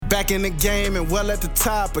Back in the game and well at the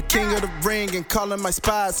top, a king of the ring and calling my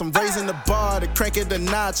spots. I'm raising the bar to crank it a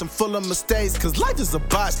notch. I'm full of mistakes, cause life is a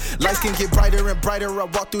botch. Lights can get brighter and brighter. I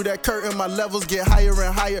walk through that curtain, my levels get higher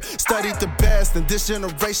and higher. Studied the best, in this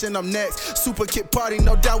generation I'm next. Super Kid Party,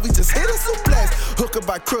 no doubt we just hit a suplex. Hooker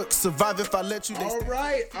by crook, survive if I let you. All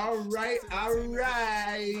right.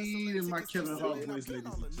 In my Kevin Hart voice, ladies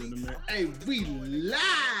and gentlemen. Hey, we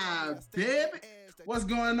live, baby. What's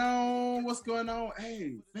going on?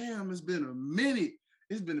 Hey, fam, it's been a minute.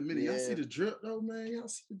 Yeah. Y'all see the drip though, man? Y'all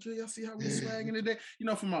see how we swagging today? You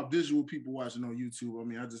know, for my visual people watching on YouTube, I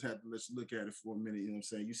mean, I just had to let you look at it for a minute, you know what I'm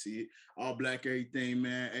saying? You see it, all black everything,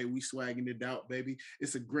 man. Hey, we swagging it out, baby.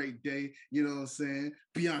 It's a great day, you know what I'm saying?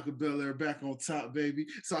 Bianca Belair back on top, baby.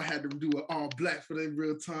 So I had to do it all black for them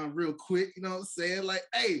real time, real quick, you know what I'm saying? Like,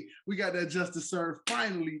 hey, we got that justice served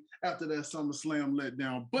finally after that SummerSlam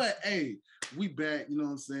letdown. But hey, we back, you know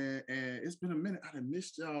what I'm saying? And it's been a minute. I done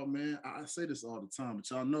missed y'all, man. I say this all the time, but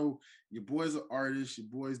y'all know your boys are artists, your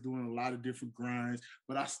boys doing a lot of different grinds,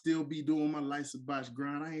 but I still be doing my Life's a Botch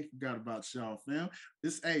grind. I ain't forgot about y'all, fam.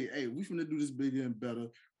 Hey, we finna do this bigger and better.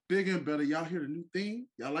 Y'all hear the new theme?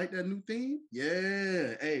 Y'all like that new theme?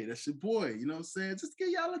 Yeah. Hey, that's your boy. You know what I'm saying? Just to give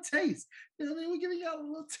y'all a taste. You know what I mean? We're giving y'all a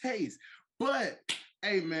little taste. But,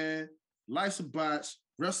 hey, man, Life's a Botch,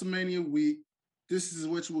 WrestleMania week. This is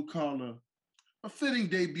what you would call a fitting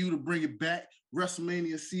debut to bring it back.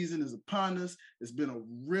 WrestleMania season is upon us. It's been a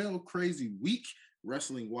real crazy week,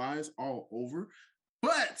 wrestling-wise, all over.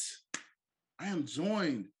 But I am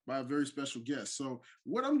joined by a very special guest. So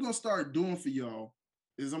what I'm going to start doing for y'all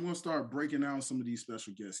is I'm going to start breaking down some of these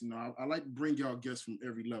special guests. You know, I like to bring y'all guests from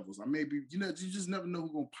every level. I may be, you know, you just never know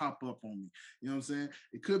who's going to pop up on me. You know what I'm saying?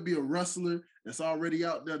 It could be a wrestler that's already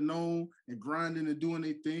out there known and grinding and doing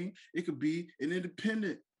their thing. It could be an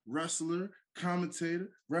independent wrestler, commentator,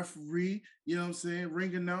 referee, you know what I'm saying,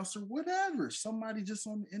 ring announcer, whatever. Somebody just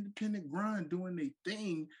on the independent grind doing their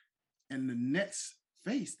thing, and the next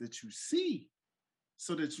face that you see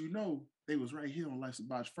so that you know they was right here on Life's a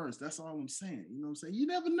Botch first. That's all I'm saying. You know what I'm saying? You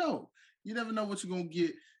never know. You never know what you're going to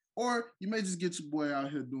get. Or you may just get your boy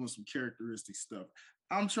out here doing some characteristic stuff.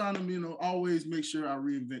 I'm trying to, you know, always make sure I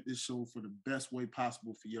reinvent this show for the best way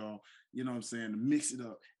possible for y'all. You know what I'm saying? To mix it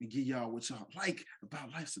up and give y'all what y'all like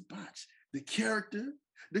about Life's a Botch. The character,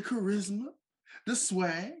 the charisma, the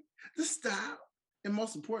swag, the style, and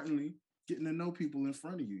most importantly, getting to know people in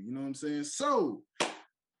front of you. You know what I'm saying? So,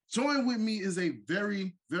 join with me is a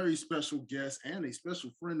very, very special guest and a special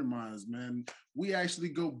friend of mine, man. We actually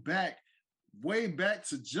go way back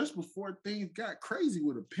to just before things got crazy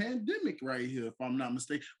with a pandemic right here, if I'm not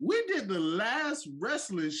mistaken. We did the last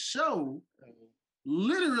wrestling show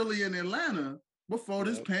literally in Atlanta before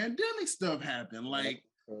this pandemic stuff happened. Like,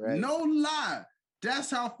 no lie. That's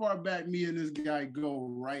how far back me and this guy go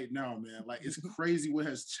right now, man. Like, it's crazy what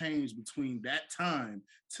has changed between that time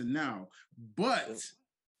to now. But,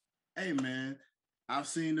 hey, man, I've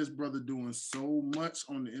seen this brother doing so much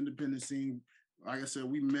on the independent scene. Like I said,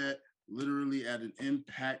 we met literally at an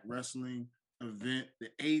Impact Wrestling event, the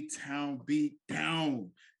A-Town Beat Down.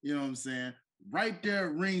 You know what I'm saying? Right there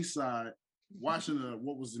at ringside, watching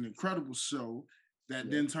what was an incredible show that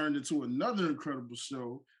then turned into another incredible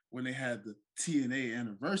show when they had the TNA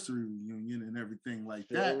anniversary reunion and everything like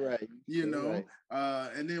that, you know,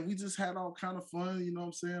 and then we just had all kind of fun, you know what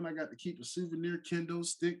I'm saying? I got to keep a souvenir kendo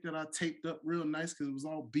stick that I taped up real nice because it was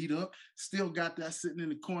all beat up. Still got that sitting in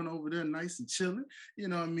the corner over there, nice and chilling, you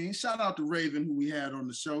know what I mean? Shout out to Raven, who we had on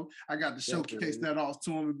the show. I got to showcase that off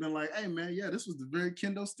to him and been like, hey, man, yeah, this was the very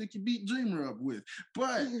kendo stick you beat Dreamer up with.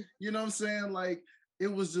 But, you know what I'm saying? Like,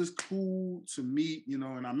 it was just cool to meet, you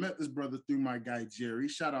know, and I met this brother through my guy, Jerry.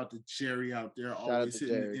 Shout out to Jerry out there, always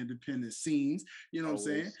hitting the independent scenes. You know what I'm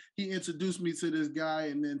saying? He introduced me to this guy,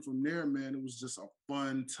 and then from there, man, it was just a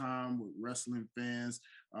fun time with wrestling fans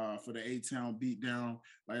for the A-Town Beatdown.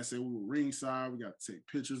 Like I said, we were ringside. We got to take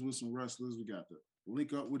pictures with some wrestlers. We got to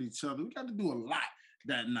link up with each other. We got to do a lot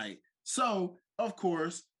that night. So, of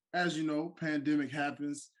course, as you know, pandemic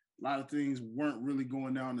happens. A lot of things weren't really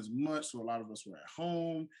going down as much, so a lot of us were at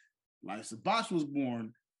home. Life's a Botch was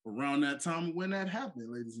born around that time when that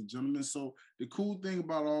happened, ladies and gentlemen. So the cool thing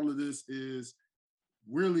about all of this is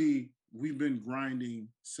really we've been grinding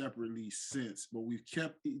separately since, but we've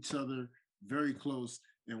kept each other very close,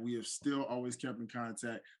 and we have still always kept in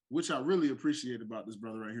contact, which I really appreciate about this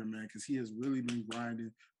brother right here, man, because he has really been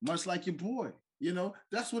grinding, much like your boy. You know,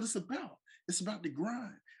 that's what it's about. It's about the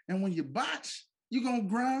grind. And when you botch, you're going to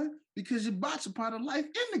grind because you botch a part of life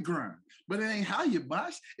in the grind. But it ain't how you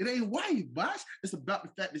botch. It ain't why you botch. It's about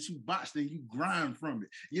the fact that you botched and you grind from it.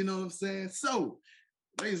 You know what I'm saying? So,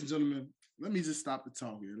 ladies and gentlemen, let me just stop the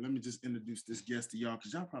talk here. Let me just introduce this guest to y'all,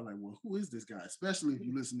 because y'all probably like, well, who is this guy? Especially if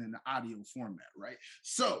you listen in the audio format, right?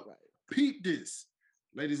 So, peep this.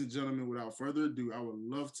 Ladies and gentlemen, without further ado, I would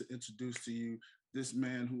love to introduce to you this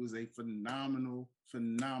man who is a phenomenal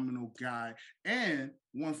guy and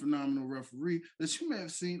one phenomenal referee that you may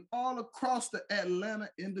have seen all across the Atlanta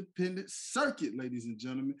independent circuit, ladies and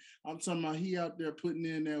gentlemen. I'm talking about he out there putting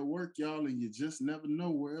in that work, y'all, and you just never know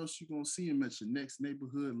where else you're going to see him at your next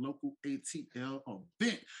neighborhood local ATL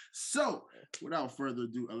event. So, without further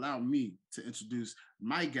ado, allow me to introduce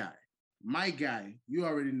my guy. You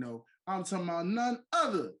already know. I'm talking about none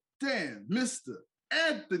other than Mr.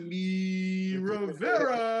 Anthony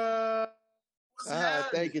Rivera.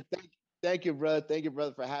 Thank you, brother. Thank you,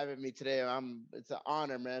 brother, for having me today. It's an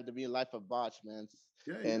honor, man, to be in Life of Botch, man.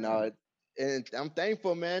 And I'm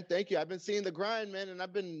thankful, man. Thank you. I've been seeing the grind, man, and as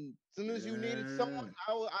soon as you needed someone,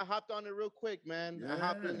 I hopped on it real quick, man. I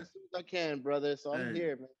hopped in as soon as I can, brother. So I'm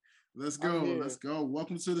here, man. Let's go.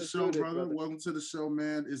 Welcome to the show, brother. Welcome to the show,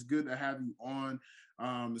 man. It's good to have you on.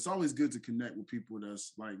 It's always good to connect with people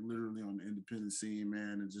that's like literally on the independent scene,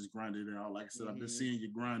 man, and just grind it out. Like I said, I've been seeing you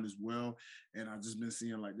grind as well, and I've just been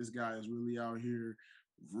seeing like this guy is really out here,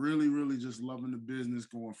 really just loving the business,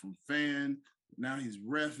 going from fan. Now he's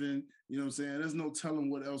reffing, you know what I'm saying? There's no telling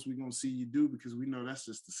what else we're going to see you do, because we know that's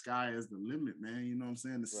just the sky as the limit, man. You know what I'm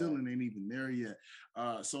saying? The ceiling ain't even there yet.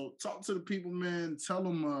 So talk to the people, man. Tell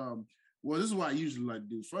them, well, this is what I usually like to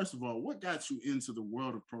do. First of all, what got you into the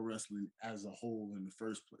world of pro wrestling as a whole in the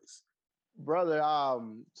first place? Brother,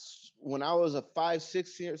 when I was a 5,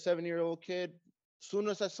 6, 7-year-old kid, soon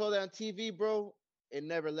as I saw that on TV, bro, it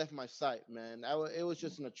never left my sight, man. It was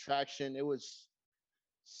just an attraction. It was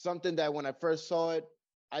something that when I first saw it,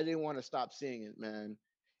 I didn't want to stop seeing it, man.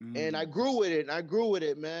 And I grew with it,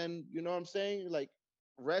 man. You know what I'm saying? Like,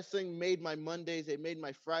 wrestling made my Mondays, it made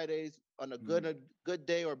my Fridays. On a good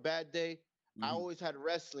day or bad day, I always had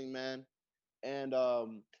wrestling, man. And I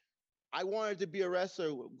wanted to be a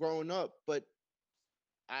wrestler growing up, but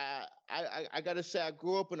I gotta say, I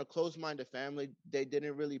grew up in a closed-minded family. They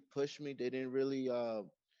didn't really push me. They didn't really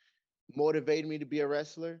motivate me to be a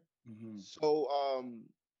wrestler. So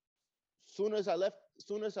soon as I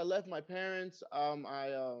left my parents, I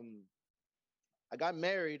got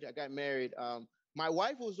married. My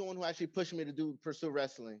wife was the one who actually pushed me to pursue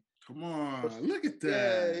wrestling. Come on, look at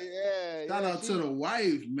that. Yeah. Shout out to the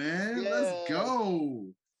wife, man. Let's go.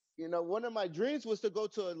 You know, one of my dreams was to go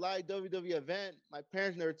to a live WWE event. My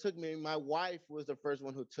parents never took me. My wife was the first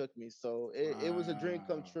one who took me. So it was a dream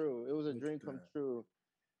come true. It was a dream come true.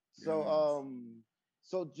 So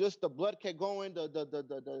so just the blood kept going,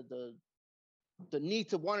 the need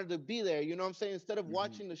to wanted to be there. You know what I'm saying? Instead of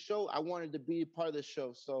watching the show, I wanted to be a part of the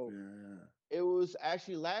show. So it was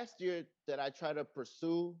actually last year that I tried to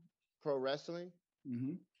pursue pro wrestling.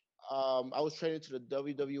 I was training to the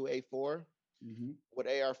WWA 4 with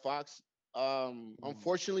AR Fox.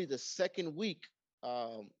 Unfortunately, the second week,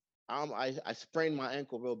 I sprained my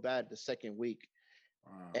ankle real bad the second week.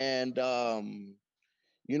 And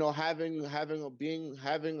you know, being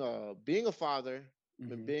a father,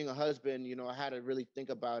 being a husband, you know, I had to really think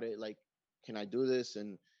about it. Like, can I do this,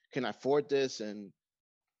 and can I afford this? And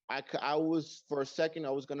I was, for a second, I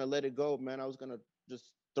was gonna let it go, man. I was gonna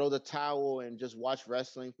just throw the towel and just watch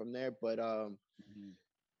wrestling from there. But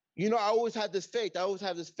you know, I always had this faith.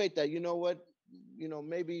 That, you know what, you know,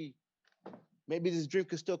 maybe this dream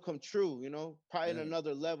could still come true. You know, probably in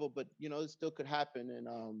another level, but you know, it still could happen. And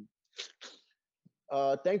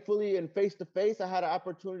thankfully, in Face to Face, I had an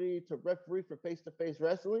opportunity to referee for Face to Face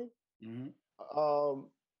wrestling.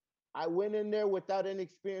 I went in there without any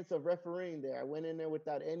experience of refereeing there. I went in there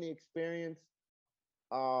without any experience.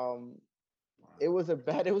 It was a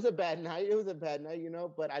bad night. It was a bad night, you know,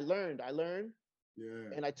 but I learned.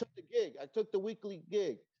 Yeah. And I took the gig. I took the weekly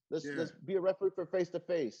gig. Let's be a referee for Face to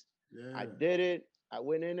Face. Yeah. I did it. I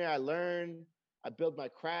went in there. I learned. I built my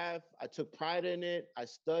craft. I took pride in it. I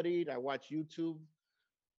studied. I watched YouTube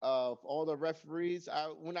of all the referees.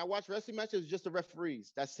 When I watch wrestling matches, it's just the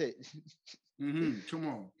referees. That's it. Come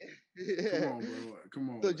on. Come on, bro. Come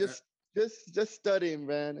on. So just studying,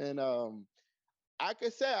 man. And I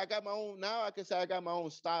can say I got my own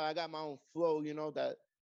style. I got my own flow, you know, that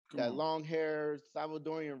long hair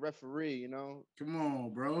Salvadorian referee, you know. Come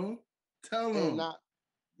on, bro. Tell them.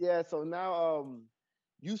 So now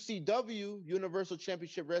UCW, Universal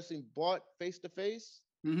Championship Wrestling, bought Face to Face.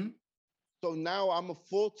 So now I'm a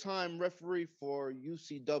full-time referee for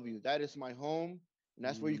UCW. That is my home. And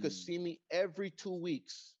that's where you can see me every 2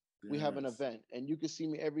 weeks. We have an event, and you can see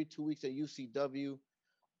me every 2 weeks at UCW.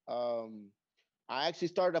 I actually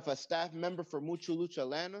started off a staff member for Mucho Lucha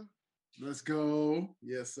Atlanta. Let's go.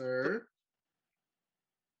 Yes, sir.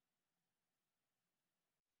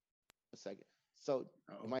 A second. So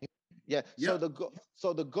Uh-oh. am I? Yeah. So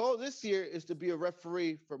Yep. the goal this year is to be a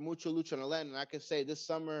referee for Mucha Lucha in Atlanta. And I can say this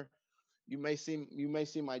summer you may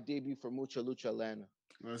see my debut for Mucha Lucha Atlanta.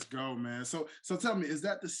 Let's go, man. So tell me, is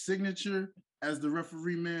that the signature as the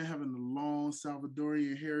referee, man, having the long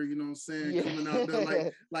Salvadorian hair, you know what I'm saying? Yeah. Coming out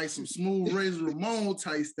there like some smooth Razor Ramon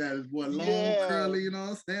type status, boy, long Yeah. curly, you know what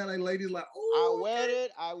I'm saying? Like ladies like, I oh, wet okay.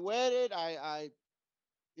 it. I wet it. I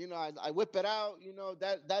whip it out.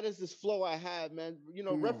 That is this flow I have, man. Come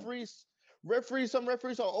on. Some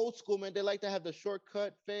referees are old school, man. They like to have the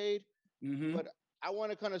shortcut fade, Mm-hmm. but I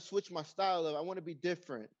want to kind of switch my style up. I want to be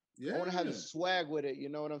different. I want to have the Yeah. swag with it. You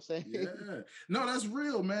know what I'm saying? Yeah. No, that's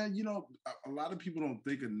real, man. You know, a lot of people don't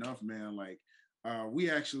think enough, man. Like,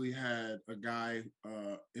 we actually had a guy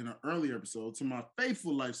in an earlier episode. To my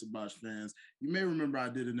faithful Life Sabotage fans, you may remember I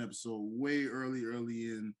did an episode way early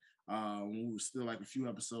in when we were still like a few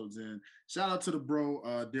episodes in. Shout out to the bro,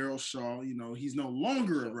 Daryl Shaw. You know, he's no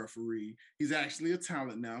longer a referee. He's actually a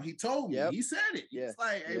talent now. He told me, Yep. he said it. Yeah. He's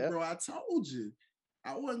like, hey, Yep. bro, I told you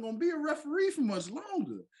I wasn't going to be a referee for much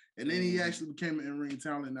longer. And then he actually became an in-ring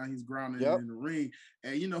talent. Now he's grounded in the ring.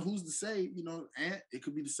 And, you know, who's to say, you know, and it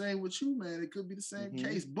could be the same with you, man. It could be the same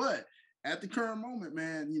case. But at the current moment,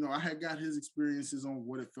 man, you know, I had got his experiences on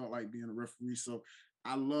what it felt like being a referee. So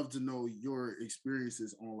I love to know your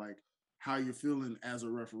experiences on, like, how you're feeling as a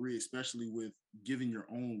referee, especially with giving your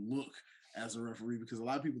own look as a referee, because a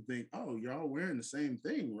lot of people think, oh, y'all wearing the same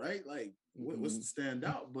thing, right? Like, what's the stand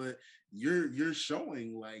out? But you're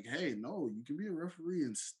showing like, hey, no, you can be a referee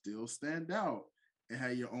and still stand out and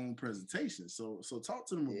have your own presentation. So talk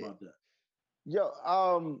to them about that. Yo,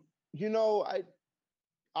 I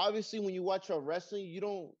obviously when you watch wrestling,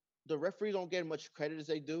 the referees don't get much credit as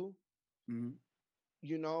they do. Mm-hmm.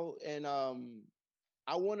 And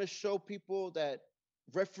I want to show people that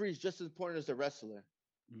referee is just as important as the wrestler.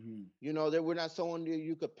 Mm-hmm. That we're not someone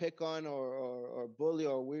you could pick on or bully,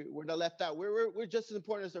 or we're not left out. We're just as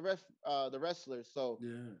important as the wrestlers. So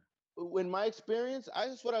in my experience,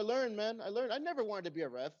 that's what I learned, man. I never wanted to be a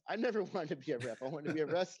ref. I never wanted to be a ref. I wanted to be a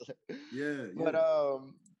wrestler.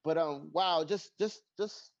 Wow, just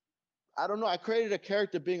I don't know. I created a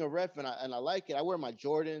character being a ref, and I like it. I wear my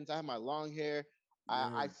Jordans. I have my long hair.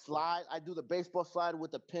 I slide. I do the baseball slide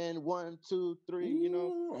with the pin. 1, 2, 3.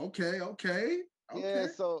 Ooh, okay. Yeah.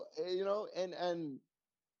 So and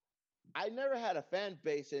I never had a fan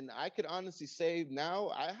base, and I could honestly say now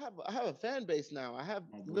I have a fan base now. I have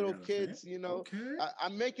little kids. Okay.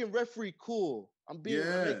 I'm making referee cool. I'm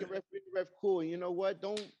making ref cool. You know what?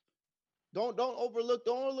 Don't overlook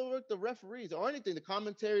the referees or anything. The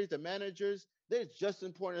commentaries, the managers, they're just as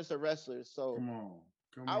important as the wrestlers. So come on.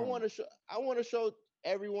 I want to show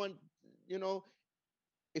everyone,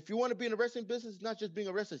 if you want to be in the wrestling business, it's not just being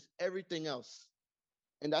a wrestler, it's everything else.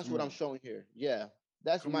 And that's what I'm showing here. Yeah.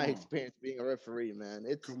 That's my experience being a referee, man.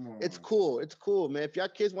 It's cool. It's cool, man. If y'all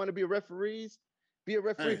kids want to be referees, be a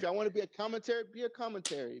referee. Hey. If y'all want to be a commentary, be a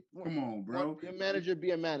commentary. Come on, bro. Be a manager,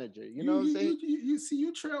 be a manager. You know what I'm saying? You see,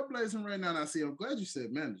 you trailblazing right now. And I'm glad you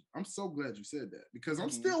said manager. I'm so glad you said that because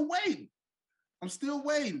I'm still waiting. I'm still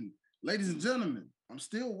waiting. Ladies and gentlemen, I'm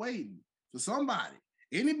still waiting for somebody,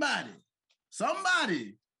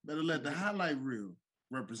 somebody better let the highlight reel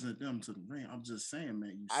represent them to the ring. I'm just saying,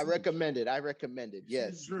 man. I recommend it.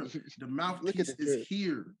 Yes. The mouthpiece is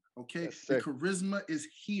here. Okay. Yes, the charisma is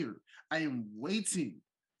here. I am waiting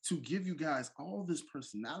to give you guys all this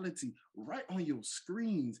personality right on your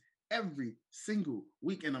screens every single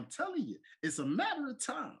week. And I'm telling you, it's a matter of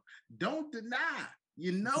time. Don't deny.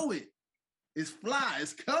 You know it. It's fly.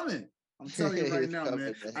 It's coming. I'm telling you right now,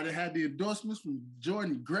 man. I had the endorsements from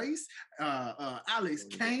Jordan Grace, Alex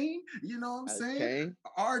Kane, you know what I'm saying?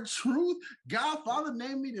 R-Truth, Godfather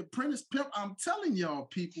named me the Apprentice Pimp. I'm telling y'all,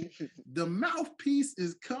 people, the mouthpiece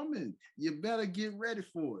is coming. You better get ready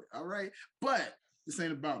for it, all right? But this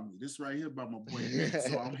ain't about me. This right here about my boy.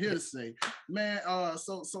 So I'm here to say, man,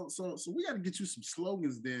 so we got to get you some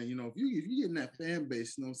slogans then. If you getting that fan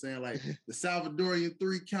base, you know what I'm saying? Like the Salvadorian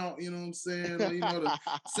 3 count, you know what I'm saying? Or, the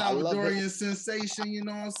Salvadorian sensation, you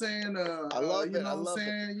know what I'm saying? I love you know what I'm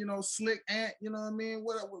saying? Slick Ant, you know what I mean?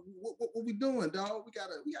 What we doing, dog? We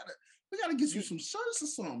gotta get you some shirts or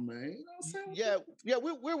something, man. You know what I'm saying? Yeah,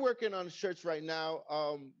 we're working on shirts right now.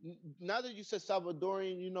 Now that you said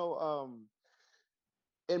Salvadorian,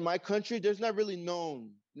 in my country, there's not really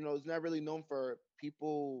known. It's not really known for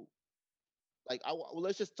people. Like,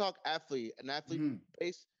 let's just talk athlete. An athlete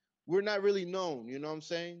base, we're not really known. You know what I'm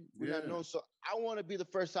saying? We're not known. So I want to be the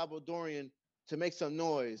first Salvadorian to make some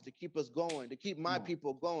noise, to keep us going, to keep my Come on.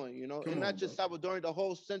 people going, Come and not on, bro. just Salvadoran, the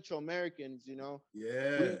whole Central Americans, we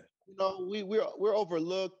Yeah. we're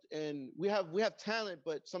overlooked, and we have talent,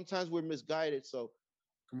 but sometimes we're misguided. So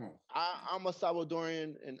Come on. I'm a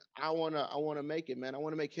Salvadorian, and I wanna make it, man. I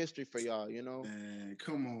wanna make history for y'all. Man,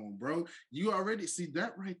 come on, bro. You already see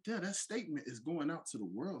that right there. That statement is going out to the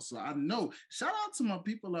world. So I know. Shout out to my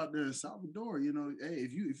people out there in Salvador. Hey,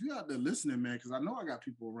 if you out there listening, man, because I know I got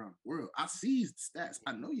people around the world. I see the stats.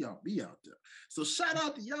 I know y'all be out there. So shout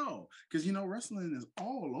out to y'all. Because wrestling is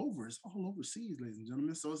all over. It's all overseas, ladies and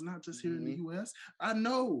gentlemen. So it's not just here in the US. I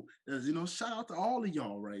know. Shout out to all of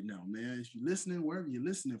y'all right now, man. If you're listening, wherever you're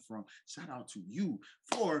listening from, shout out to you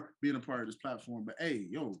for being a part of this platform. But hey,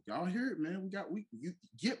 y'all hear it, man. You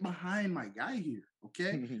get behind my guy here,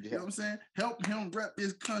 okay? Yeah. You know what I'm saying? Help him rep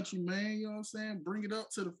his country, man. You know what I'm saying? Bring it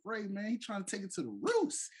up to the fray, man. He trying to take it to the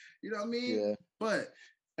roots. You know what I mean? Yeah. But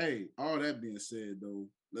hey, all that being said, though,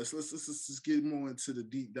 let's just get more into the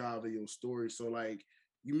deep dive of your story. So, like,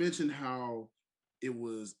 you mentioned how it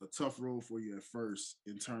was a tough road for you at first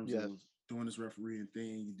in terms of doing this refereeing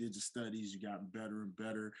thing. You did your studies, you got better and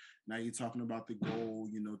better. Now you're talking about the goal,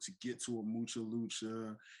 to get to a Mucha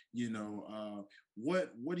Lucha. Where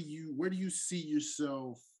do you see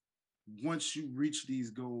yourself once you reach these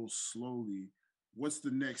goals slowly? What's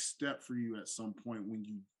the next step for you at some point when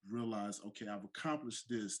you realize, okay, I've accomplished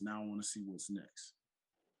this. Now I want to see what's next.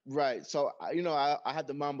 Right. So I had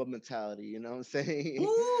the Mamba mentality. You know what I'm saying?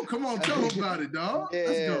 Ooh, come on, tell them about it, dog.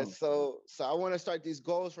 Yeah. Let's go. So I want to start these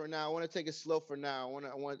goals for now. I want to take it slow for now.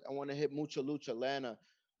 I want to hit Mucha Lucha Atlanta.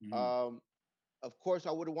 Mhm. Of course,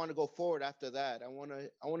 I would want to go forward after that. I want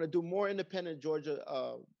to do more independent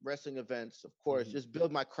Georgia wrestling events. Of course, just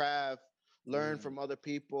build my craft, learn from other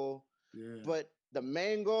people. Yeah. But the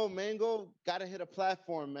Mango gotta hit a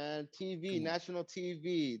platform, man. TV, national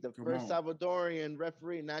TV. The first Salvadorian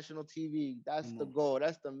referee, national TV. That's the goal.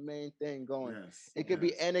 That's the main thing going. It could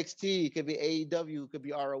be NXT, it could be AEW, it could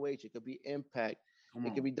be ROH, it could be Impact,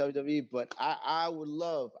 it could be WWE. But I would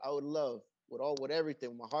love with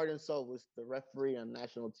everything, my heart and soul, was the referee on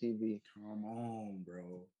national TV. Come on,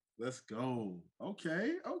 bro. Let's go.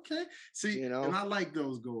 Okay. See, and I like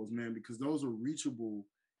those goals, man, because those are reachable.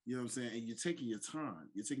 You know what I'm saying? And you're taking your time.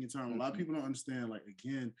 A lot of people don't understand. Like,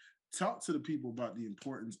 again, talk to the people about the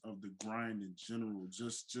importance of the grind in general.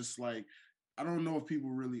 Just like, I don't know if people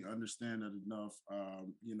really understand that enough.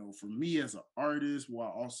 For me as an artist, while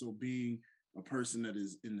also being a person that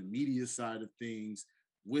is in the media side of things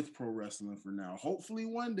with pro wrestling for now. Hopefully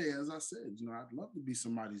one day, as I said, I'd love to be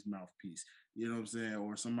somebody's mouthpiece, you know what I'm saying?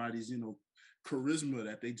 Or somebody's, charisma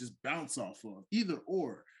that they just bounce off of, either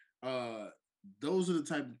or. Those are the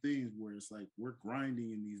type of things where it's like we're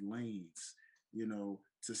grinding in these lanes,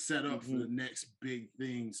 to set up for the next big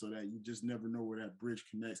thing, so that you just never know where that bridge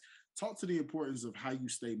connects. Talk to the importance of how you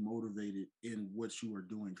stay motivated in what you are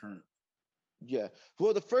doing currently. Yeah.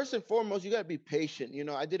 Well, the first and foremost, you got to be patient.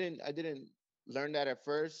 I didn't learn that at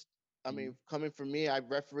first. I mean, coming from me, I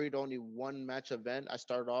refereed only one match event. I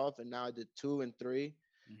started off, and now I did 2 and 3.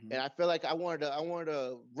 And I feel like I wanted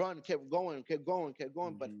to run, kept going.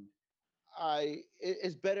 But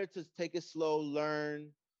it's better to take it slow,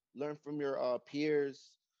 learn from your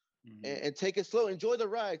peers, and take it slow. Enjoy the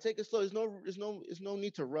ride. Take it slow. There's no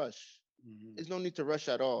need to rush. There's no need to rush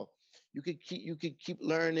at all. You could keep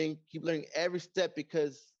learning every step,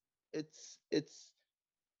 because it's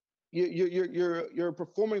you're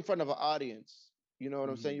performing in front of an audience. You know what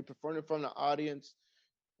I'm saying? You're performing in front of an audience.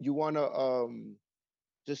 You want to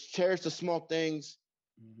just cherish the small things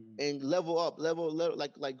and level up,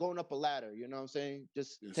 like going up a ladder. You know what I'm saying?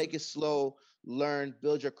 Just take it slow, learn,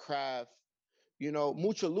 build your craft.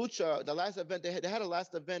 Mucha Lucha, the last event they had a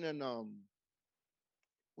last event in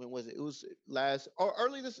when was it? It was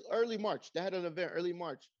early March. They had an event early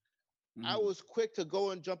March. I was quick to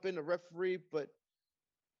go and jump in the referee, but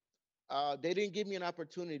they didn't give me an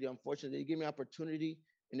opportunity. Unfortunately, they gave me an opportunity,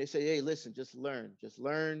 and they say, "Hey, listen, just learn,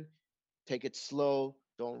 take it slow,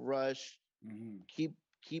 don't rush,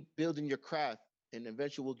 keep building your craft, and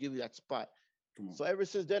eventually we'll give you that spot." So ever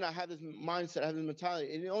since then, I have this mindset, I have this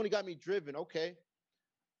mentality, and it only got me driven. Okay,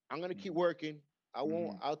 I'm gonna keep working.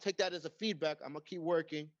 I'll take that as a feedback. I'm gonna keep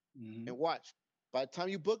working and watch. By the time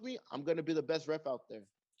you book me, I'm gonna be the best ref out there.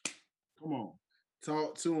 Come on.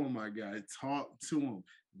 Talk to him, my guy. Talk to him.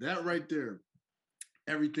 That right there,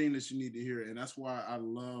 everything that you need to hear. And that's why I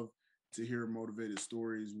love to hear motivated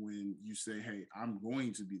stories when you say, "Hey, I'm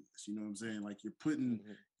going to be this." You know what I'm saying? Like, you're putting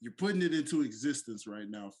it into existence right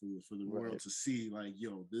now for the world to see. Like,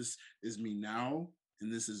 yo, this is me now.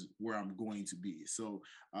 and this is where I'm going to be. So,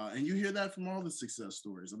 and you hear that from all the success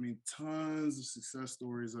stories. I mean, tons of success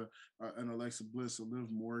stories. An Alexa Bliss, a Liv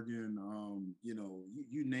Morgan, you know,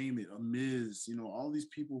 you name it, a Miz, you know, all these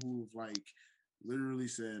people who have like literally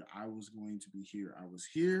said, I was going to be here. I was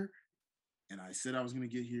here, and I said I was going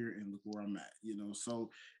to get here, and look where I'm at, you know. So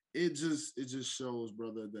it just shows,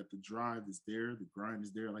 brother, that the drive is there, the grind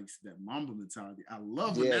is there, like that Mamba mentality. I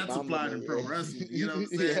love when that's Mamba, applied in pro wrestling. You know what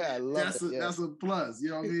I'm saying? Yeah, I love That's a plus. You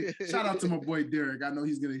know what I mean? Shout out to my boy Derek. I know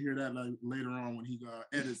he's gonna hear that like, later on when he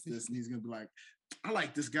edits this, and he's gonna be like, I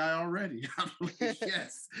like this guy already. I'm like,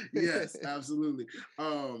 yes, absolutely.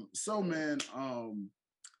 So man,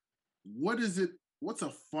 what's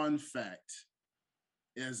a fun fact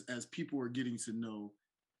as people are getting to know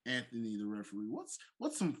Anthony the referee?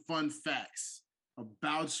 What's some fun facts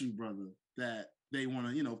about you, brother, that they want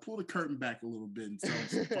to, you know, pull the curtain back a little bit and tell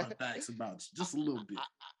some fun facts about you, just a little bit.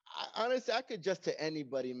 Honestly, I could adjust to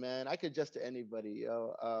anybody, man. I could adjust to anybody.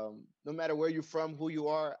 No matter where you're from, who you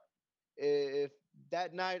are. If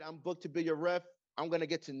that night I'm booked to be your ref, I'm gonna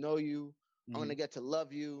get to know you. I'm gonna get to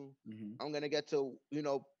love you. I'm gonna get to, you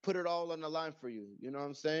know, put it all on the line for you. You know what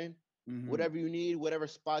I'm saying? Whatever you need, whatever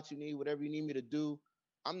spots you need, whatever you need me to do,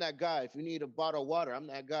 I'm that guy. If you need a bottle of water, I'm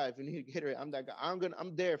that guy. If you need to get it, I'm that guy.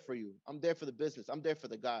 I'm there for you. I'm there for the business. I'm there for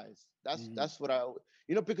the guys. That's what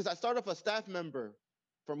you know, because I started off a staff member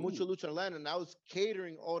from Mucha Lucha Atlanta, and I was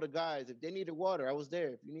catering all the guys. If they needed water, I was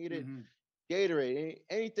there. If you needed Gatorade,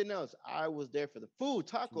 anything else, I was there for the food,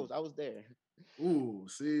 tacos. I was there. Ooh,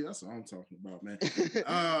 see, that's what I'm talking about, man.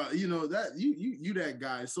 You know that you that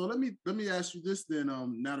guy. So let me ask you this then.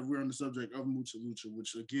 Now that we're on the subject of Mucha Lucha,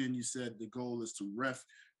 which again you said the goal is to ref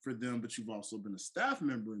for them, but you've also been a staff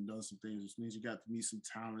member and done some things, which means you got to meet some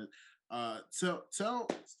talent. Tell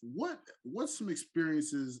what's some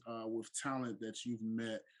experiences with talent that you've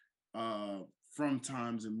met from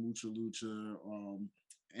times in Mucha Lucha,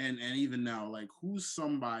 and even now, like who's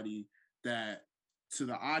somebody that, to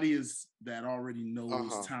the audience that already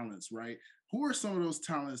knows talents, right? Who are some of those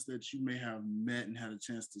talents that you may have met and had a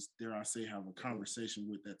chance to, dare I say, have a conversation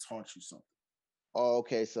with that taught you something? Oh,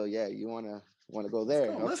 okay. So yeah, you wanna go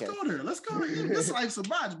there? Let's go there. This life's a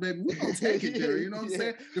botch, baby. We're gonna take it there. You know what I'm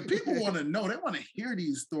saying? The people want to know. They want to hear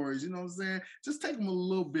these stories. You know what I'm saying? Just take them a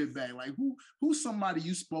little bit back. Like who's somebody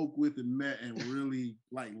you spoke with and met and really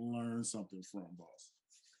like learned something from, boss?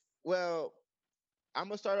 Well, I'm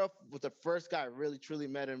gonna start off with the first guy I really truly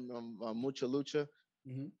met in Mucha Lucha,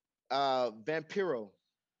 Vampiro.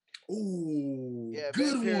 Ooh, yeah,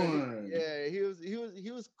 good Vampiro, one. Yeah,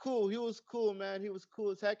 he was cool. He was cool, man. He was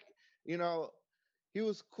cool as heck. You know, he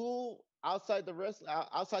was cool outside the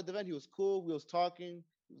event. He was cool. We was talking,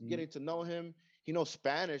 getting to know him. He knows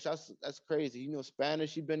Spanish. That's crazy. He knows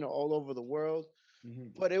Spanish. He's been all over the world.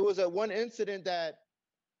 But it was one incident that.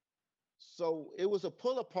 So it was a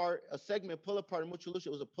segment pull apart in Mucha Lucha.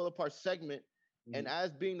 It was a pull apart segment. And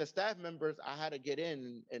as being the staff members, I had to get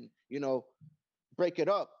in and you know, break it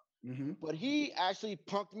up. But he actually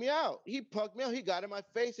punked me out. He got in my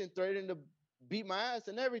face and threatened to beat my ass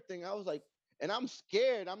and everything. I was like, and I'm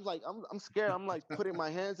scared. I'm scared. I'm like putting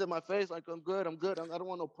my hands in my face like, I'm good. I don't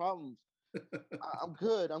want no problems. I'm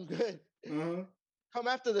good. Come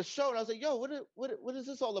after the show. And I was like, yo, what is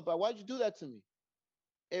this all about? Why'd you do that to me?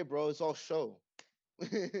 Hey, bro, it's all show.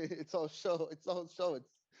 It's all show.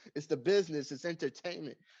 It's the business. It's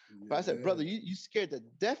entertainment. Yeah. But I said, brother, you scared the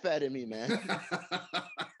death out of me, man.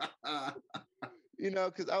 You know,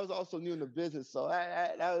 because I was also new in the business. So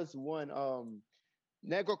that was one.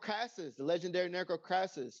 Negro Crassus, the legendary Negro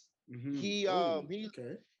Crassus. He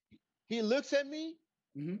looks at me.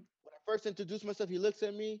 When I first introduced myself, he looks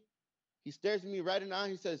at me. He stares at me right in the eye.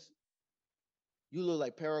 He says, "You look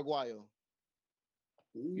like Paraguayo."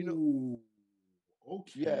 You know,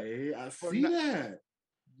 okay, yeah, I see that.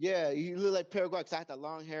 Yeah, you look like Paraguay because I had the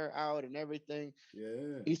long hair out and everything.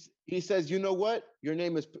 Yeah. He says, you know what? Your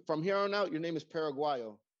name is, from here on out, your name is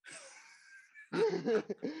Paraguayo.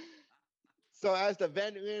 So as the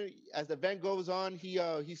event goes on,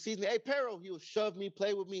 he sees me. Hey, Pero, he will shove me,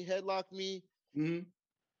 play with me, headlock me. And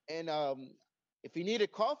if he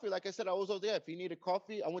needed coffee, like I said, I was over there. If he needed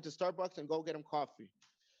coffee, I went to Starbucks and go get him coffee.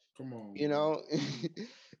 Come on, you know.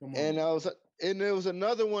 Come on. And there was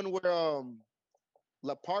another one where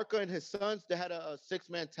La Parca and his sons, they had a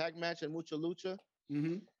 6-man tag match in Mucha Lucha.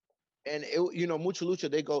 And it, you know, Mucha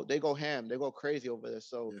Lucha, they go ham, they go crazy over there.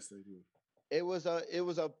 So yes, they do. It was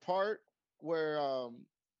a part where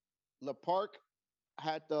La Park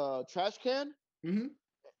had the trash can,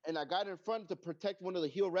 and I got in front to protect one of the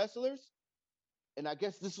heel wrestlers. And I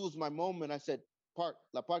guess this was my moment. I said,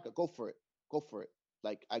 La Parca, go for it.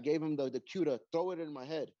 like I gave him the cue to throw it in my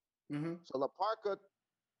head. Mm-hmm. So La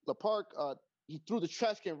Park, he threw the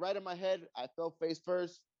trash can right in my head. I fell face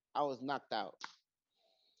first. I was knocked out.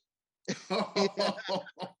 I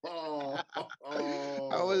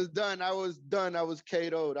was done. I was done. I was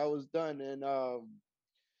KO'd. I was done. And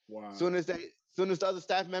Wow. soon as the other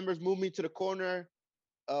staff members moved me to the corner,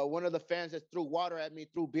 one of the fans just threw water at me,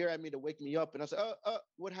 threw beer at me to wake me up. And I said,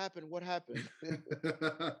 what happened? What happened?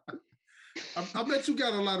 I bet you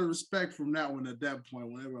got a lot of respect from that one at that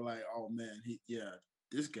point when they were like, oh man,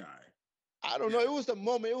 this guy. I don't know. It was a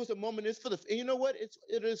moment. It was a moment. It's for the, and you know what? It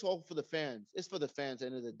is all for the fans. It's for the fans. At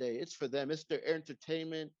the end of the day, it's for them. It's their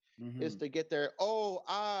entertainment. Mm-hmm. It's to get their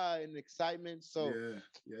and excitement. So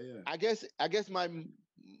yeah. I guess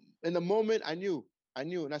in the moment I knew,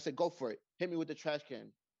 and I said, go for it. Hit me with the trash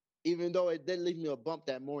can, even though it did leave me a bump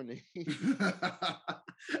that morning.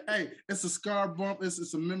 Hey, it's a scar bump.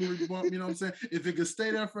 It's a memory bump. You know what I'm saying? If it could stay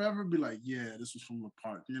there forever, be like, yeah, this was from the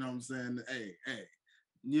park. You know what I'm saying? Hey.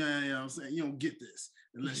 Yeah, I'm saying you don't get this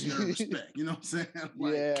unless you earn respect. You know what I'm saying?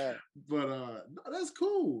 Like, yeah. But no, that's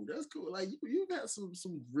cool. That's cool. Like you got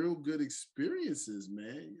some real good experiences,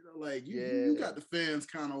 man. You know, like you got the fans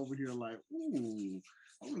kind of over here like, ooh,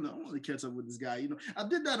 I want to catch up with this guy. You know, I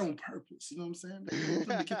did that on purpose. You know what I'm saying? I want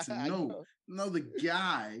them to get to know the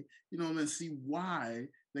guy. You know what I mean? See why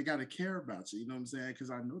they got to care about you. You know what I'm saying? Because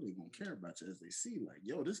I know they're going to care about you as they see, like,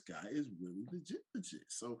 yo, this guy is really legit.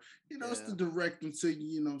 So, you know, it's to direct them to you,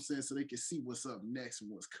 you know what I'm saying? So they can see what's up next and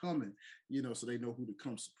what's coming, you know, so they know who to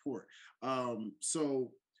come support.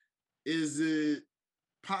 So is it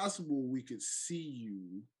possible we could see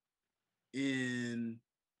you in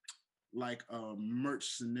like a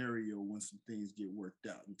merch scenario when some things get worked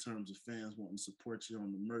out in terms of fans wanting to support you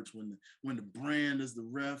on the merch when the brand is the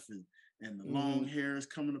ref and the long hair is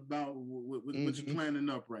coming about? What you planning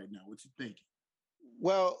up right now? What you thinking?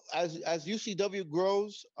 Well, as UCW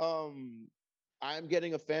grows, I'm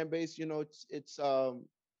getting a fan base. You know, it's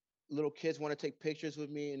little kids want to take pictures with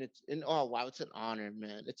me, and oh wow, it's an honor,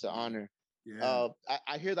 man. It's an honor. Yeah.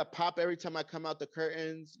 I hear the pop every time I come out the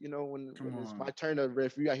curtains. You know, when it's my turn to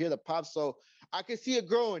referee, I hear the pop. So I can see it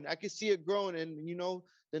growing. And you know,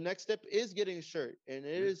 the next step is getting a shirt, and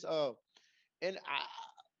it is and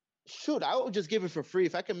I would just give it for free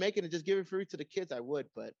if I can make it and just give it free to the kids. I would,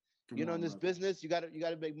 but you know, in this business, you got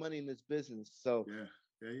to make money in this business. So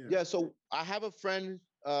yeah. So I have a friend.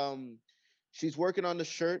 She's working on the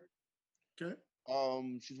shirt. Okay.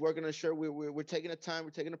 She's working on a shirt. We're taking the time.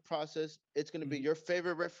 We're taking the process. It's going to be your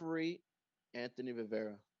favorite referee, Anthony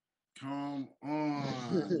Rivera. Come on,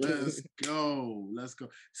 let's go.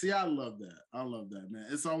 See, I love that, man.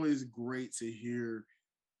 It's always great to hear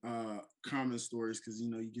common stories because you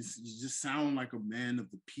know you just sound like a man of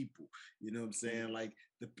the people. You know what I'm saying? Like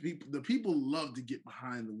the people love to get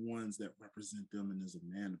behind the ones that represent them, and as a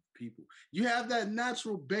man of the people, you have that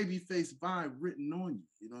natural baby face vibe written on you.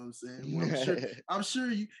 You know what I'm saying? Well, I'm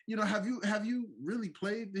sure you know. Have you really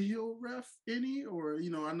played the heel ref any? Or you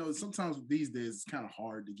know, I know sometimes these days it's kind of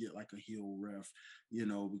hard to get like a heel ref, you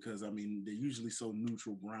know, because I mean they're usually so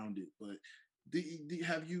neutral grounded, but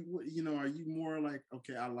have you, you know, are you more like,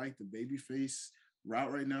 okay, I like the babyface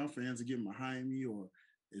route right now, fans are getting behind me, or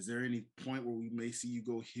is there any point where we may see you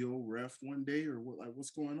go heel ref one day, or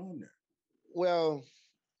what's going on there? Well,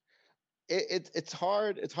 it's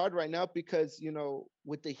hard. It's hard right now because, you know,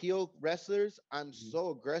 with the heel wrestlers, I'm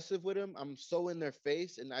so aggressive with them. I'm so in their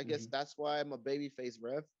face, and I guess that's why I'm a babyface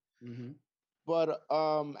ref. But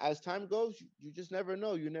as time goes, you just never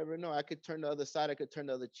know. You never know. I could turn the other side. I could turn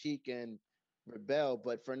the other cheek and rebel.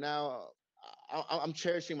 But for now, I'm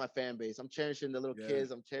cherishing my fan base. I'm cherishing the little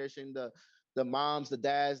kids. I'm cherishing the moms, the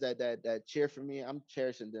dads that cheer for me. I'm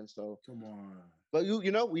cherishing them. So come on. But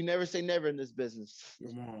you know, we never say never in this business.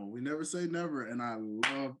 Come on, we never say never, and I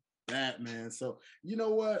love that, man. So you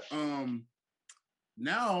know what?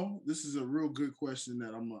 Now this is a real good question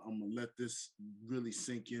that I'm gonna let this really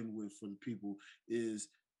sink in with for the people. Is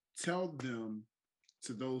tell them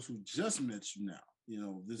to those who just met you now. You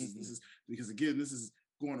know, this is because again, this is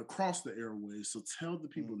going across the airways. So tell the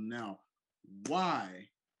people now why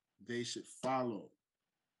they should follow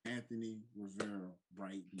Anthony Rivera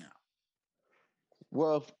right now.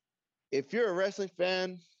 Well, if you're a wrestling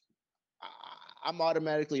fan, I'm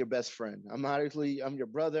automatically your best friend. I'm your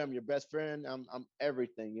brother. I'm your best friend. I'm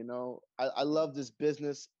everything. You know, I love this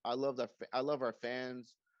business. I love our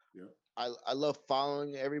fans. Yeah. I love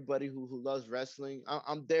following everybody who loves wrestling.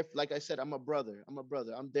 I'm there. Like I said, I'm a brother.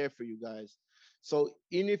 I'm there for you guys. So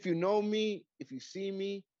even if you know me, if you see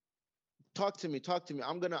me, talk to me.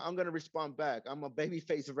 I'm gonna respond back. I'm a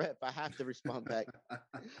babyface rep. I have to respond back.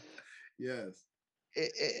 Yes.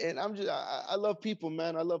 And I love people,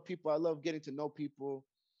 man. I love people. I love getting to know people.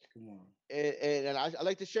 Come on. And I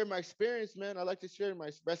like to share my experience, man. I like to share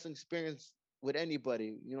my wrestling experience with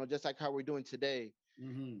anybody, just like how we're doing today.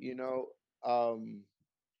 Mm-hmm. You know, um,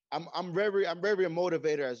 I'm very a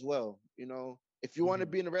motivator as well. If you want to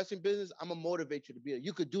be in the wrestling business, I'm gonna motivate you to be.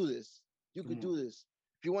 You could do this. You Come could on. do this.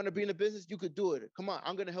 If you want to be in the business, you could do it. Come on,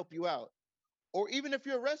 I'm gonna help you out. Or even if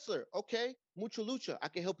you're a wrestler, okay, Mucha Lucha, I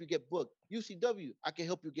can help you get booked. UCW, I can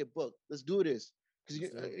help you get booked. Let's do this. Because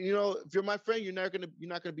if you're my friend, you're not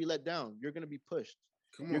gonna be let down. You're gonna be pushed.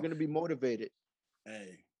 Come You're on. gonna be motivated.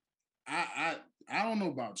 Hey, I don't know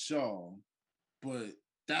about y'all, but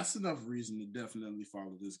that's enough reason to definitely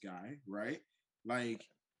follow this guy, right? Like,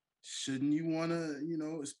 shouldn't you want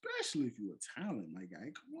to, especially if you're a talent, my guy,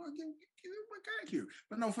 come on, get my guy here.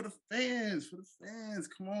 But no, for the fans,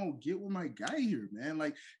 come on, get with my guy here, man.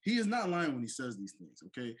 Like, he is not lying when he says these things,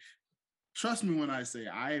 okay? Trust me when I say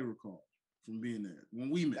I recall from being there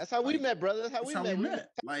when we met. That's how we met, brother. That's how we met.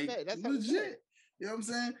 Like, That's legit. You know what I'm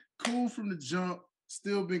saying? Cool from the jump.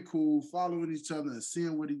 Still been cool, following each other and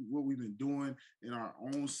seeing what we've been doing in our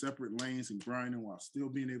own separate lanes and grinding while still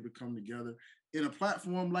being able to come together in a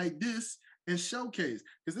platform like this and showcase.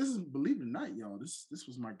 Because this is, believe it or not, y'all, this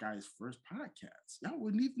was my guy's first podcast. Y'all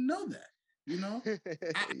wouldn't even know that.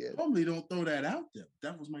 I normally don't throw that out there.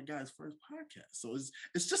 That was my guy's first podcast. So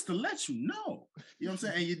it's just to let you know. You know what I'm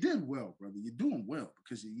saying? And you did well, brother. You're doing well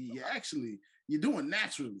because you're doing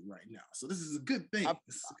naturally right now. So this is a good thing. I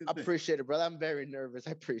appreciate it, brother. I'm very nervous.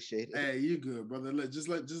 I appreciate it. Hey, you're good, brother. Just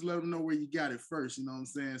let them know where you got it first. You know what I'm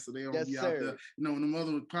saying? So they don't be out there. When them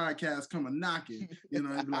other podcasts come a knocking, they be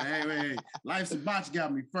like, hey, Life's a Botch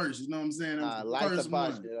got me first. You know what I'm saying? Life's a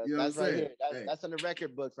Botch. That's right here. That's in the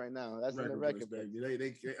record books right now. That's in the record books,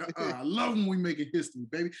 baby. I love when we making history,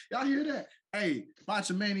 baby. Y'all hear that? Hey,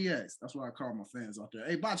 Botchamaniacs. That's what I call my fans out there.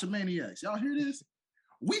 Hey, Botchamaniacs. Y'all hear this?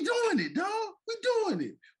 We doing it, dog. We doing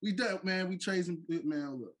it. We done, man. We chasing,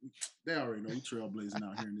 man. Look, they already know we trailblazing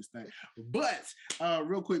out here in this thing. But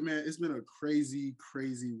real quick, man, it's been a crazy,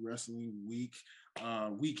 crazy wrestling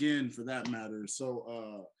weekend for that matter.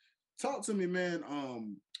 So talk to me, man.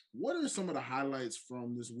 What are some of the highlights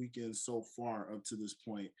from this weekend so far up to this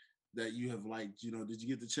point that you have liked? Did you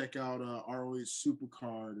get to check out ROH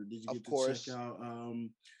Supercard, or did you get to check out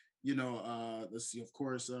let's see, of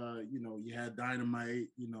course, you had Dynamite,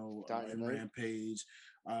 and Rampage,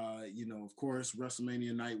 of course,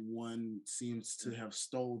 WrestleMania Night 1 seems to have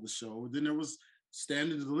stole the show. Then there was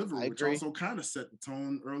Stand and Deliver, which also kind of set the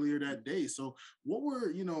tone earlier that day. So what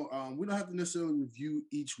were, we don't have to necessarily review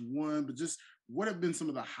each one, but just what have been some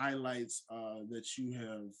of the highlights that you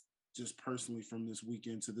have just personally from this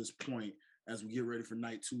weekend to this point as we get ready for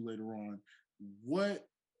night 2 later on? What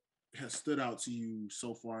has stood out to you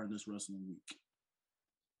so far in this wrestling week?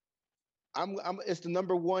 It's the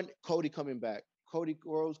number one, Cody coming back. Cody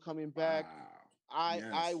Rhodes coming back. Wow.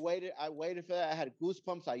 I waited for that. I had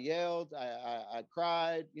goosebumps. I yelled. I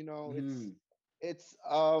cried.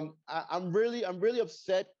 I'm really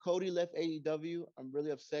upset Cody left AEW. I'm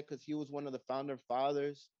really upset because he was one of the founder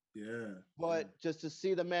fathers. Yeah. But just to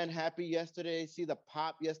see the man happy yesterday, see the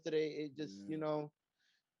pop yesterday, it just,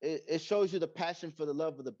 it shows you the passion for the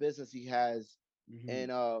love of the business he has.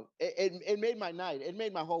 And it made my night. It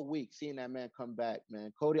made my whole week seeing that man come back,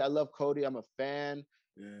 man. Cody, I love Cody. I'm a fan.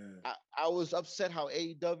 Yeah. I was upset how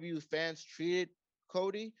AEW fans treated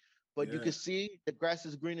Cody, but you can see the grass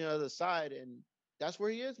is green on the other side, and that's where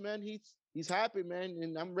he is, man. He's happy, man,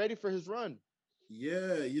 and I'm ready for his run.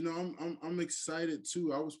 Yeah, I'm excited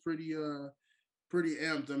too. I was pretty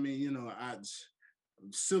amped. I mean,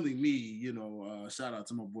 silly me, shout out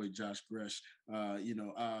to my boy Josh Gresh.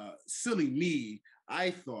 Silly me, I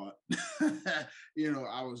thought,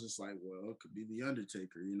 I was just like, well, it could be The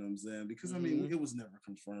Undertaker, you know what I'm saying? Because I mean, it was never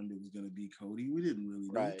confirmed it was going to be Cody. We didn't really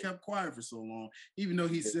know. He kept quiet for so long, even though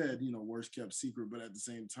he said, worst kept secret, but at the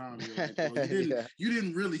same time, you're like, well, you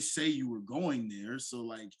didn't really say you were going there. So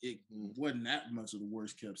like, it wasn't that much of the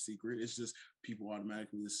worst kept secret. It's just people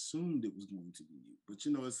automatically assumed it was going to be you. But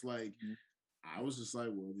it's like, I was just like,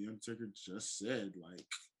 well, The Undertaker just said, like,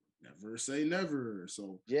 never say never.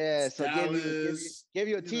 So so gave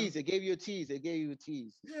you a tease. It gave you a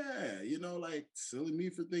tease. Yeah, like silly me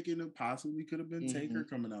for thinking it possibly could have been Taker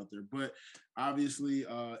coming out there. But obviously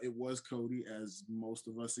it was Cody, as most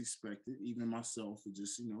of us expected, even myself. It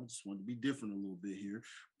just, just wanted to be different a little bit here.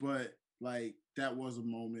 But like that was a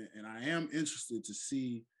moment, and I am interested to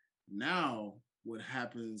see now what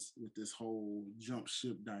happens with this whole jump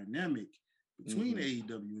ship dynamic between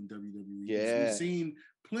AEW and WWE. Yeah. We've seen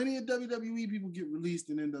plenty of WWE people get released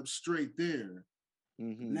and end up straight there.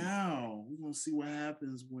 Now we're gonna see what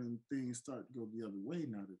happens when things start to go the other way.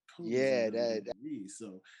 Now that Cody's Yeah, in WWE,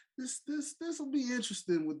 so this will be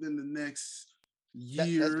interesting within the next that's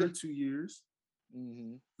year, good. 2 years.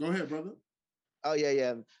 Mm-hmm. Go ahead, brother. Oh yeah,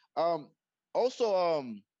 yeah. Um, Also,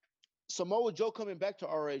 Samoa Joe coming back to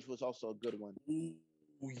RH was also a good one. Ooh,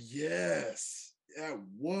 yes, that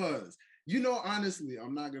was. You know, honestly,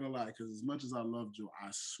 I'm not gonna lie, because as much as I love Joe, I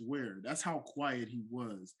swear that's how quiet he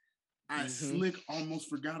was. I slick almost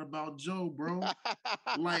forgot about Joe, bro.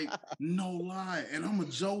 Like, no lie. And I'm a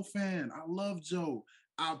Joe fan. I love Joe.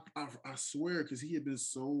 I swear, because he had been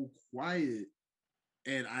so quiet.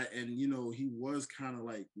 And you know, he was kind of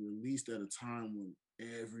like released at a time when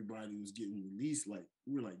everybody was getting released. Like,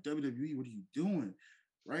 we were like, WWE, what are you doing?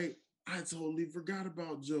 Right? I totally forgot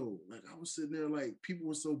about Joe. Like, I was sitting there, like, people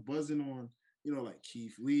were so buzzing on, you know, like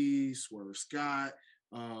Keith Lee, Swerve Scott,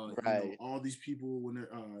 you know, Right. all these people when they're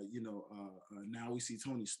now we see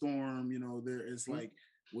Tony Storm, you know, there it's like,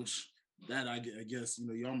 which that I guess, you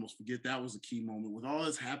know, you almost forget that was a key moment with all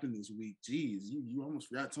that's happened this week. Geez, you almost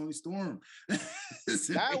forgot Tony Storm.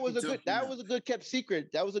 That was a good kept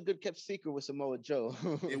secret. That was a good kept secret with Samoa Joe.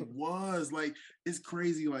 It was like, it's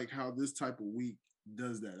crazy like how this type of week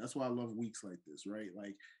does that. That's why I love weeks like this, right?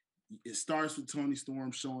 Like, it starts with Tony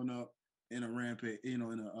Storm showing up in a rampage, you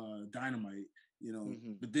know, in a Dynamite, you know,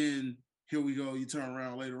 but then here we go. You turn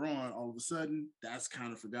around later on, all of a sudden, that's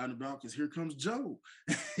kind of forgotten about because here comes Joe,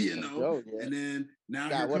 you know, Joe, yeah. and then now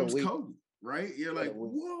God, here what a comes week. Cody, right? You're What like,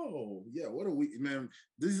 whoa, yeah, what a week, man.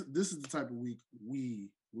 This is the type of week we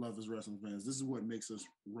love as wrestling fans. This is what makes us,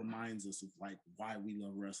 reminds us of like why we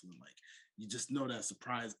love wrestling. Like, you just know that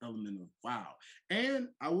surprise element of wow. And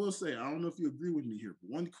I will say, I don't know if you agree with me here, but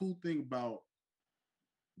one cool thing about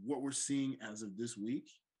what we're seeing as of this week,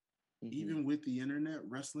 even with the internet,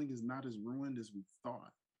 wrestling is not as ruined as we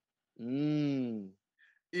thought.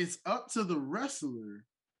 It's up to the wrestler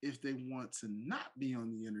if they want to not be on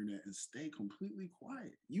the internet and stay completely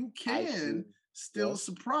quiet. You can still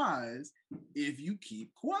surprise if you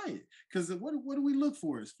keep quiet. Because what do we look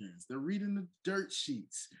for as fans? They're reading the dirt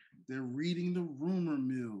sheets. They're reading the rumor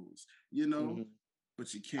mills, you know?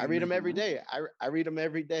 But you can't. I read them every day. I read them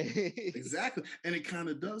every day. Exactly. And it kind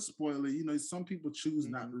of does spoil it. You know, some people choose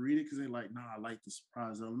not to read it because they're like, nah, I like the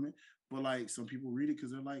surprise element. But like, some people read it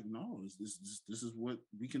because they're like, no, this is what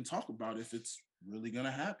we can talk about if it's really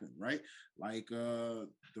gonna happen, right? Like the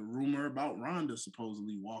rumor about Ronda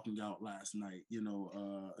supposedly walking out last night, you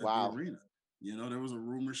know, at the arena. You know, there was a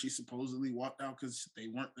rumor she supposedly walked out because they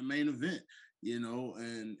weren't the main event, you know,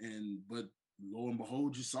 and but lo and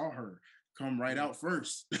behold, you saw her come right out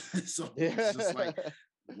first. So it's just like,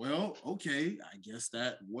 well, okay, I guess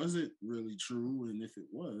that wasn't really true. And if it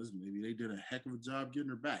was, maybe they did a heck of a job getting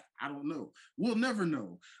her back. I don't know. We'll never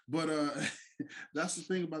know. But that's the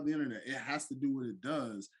thing about the internet. It has to do what it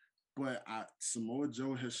does. But Samoa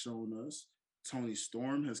Joe has shown us. Tony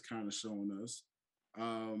Storm has kind of shown us.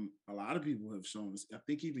 A lot of people have shown us. I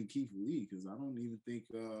think even Keith Lee, because I don't even think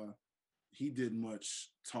he did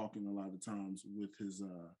much talking a lot of times with his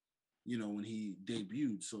you know, when he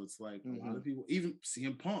debuted. So it's like a lot of people, even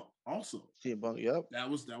CM Punk also. CM Punk, yep. That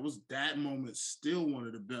was that moment, still one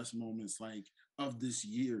of the best moments like of this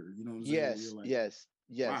year. You know what I'm saying? Yes, like, yes.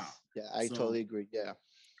 Wow. Yeah, I totally agree. Yeah.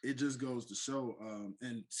 It just goes to show,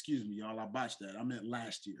 and excuse me, y'all, I botched that. I meant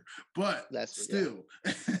last year, but still,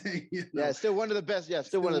 you know, yeah, still one of the best. Yeah,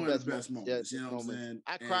 still one of the best moments. You know what I'm saying?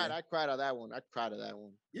 I cried on that one. I cried on that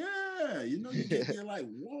one. Yeah, you know, you get there like,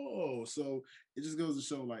 whoa. So it just goes to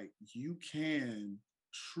show, like, you can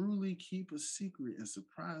truly keep a secret and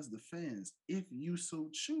surprise the fans if you so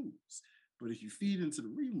choose. But if you feed into the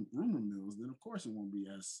rumor mills, then of course it won't be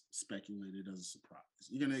as speculated as a surprise.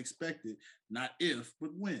 You're gonna expect it, not if, but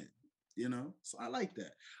when. You know, so I like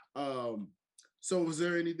that. So was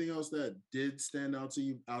there anything else that did stand out to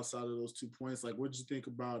you outside of those 2 points? Like, what did you think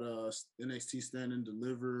about NXT Stand and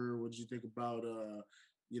Deliver? What did you think about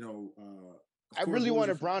you know? I really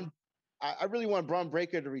want Braun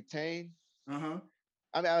Breaker to retain.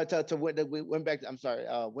 I mean, win back. I'm sorry,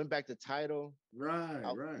 win back the title. Right.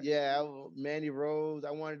 Yeah, Mandy Rose.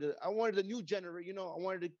 I wanted the new generation. You know, I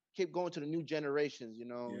wanted to keep going to the new generations. You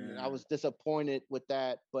know, and I was disappointed with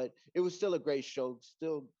that, but it was still a great show.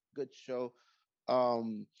 Still good show.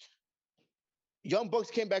 Young Bucks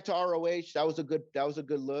came back to ROH. That was a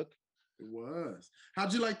good look. It was.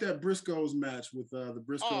 How'd you like that Briscoes match with the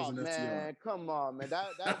Briscoes and FTR? Man, come on, man.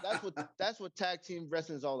 That's what tag team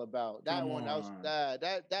wrestling is all about. That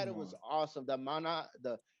it was awesome.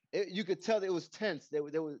 You could tell it was tense.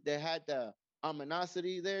 They had the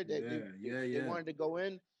ominosity there. They wanted to go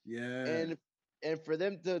in. Yeah. And and for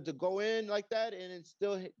them to go in like that and then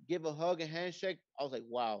still give a hug and handshake, I was like,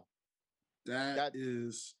 wow, That that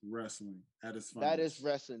is wrestling at its that is finest.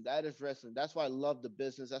 wrestling. That is wrestling. That's why I love the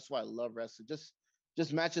business. That's why I love wrestling.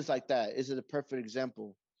 Just matches like that is a perfect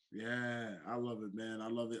example. Yeah, I love it, man. I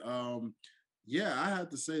love it. Yeah, I have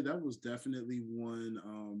to say that was definitely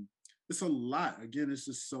one. It's a lot. Again, it's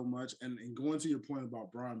just so much. And going to your point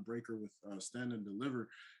about Braun Breaker with Stand and Deliver,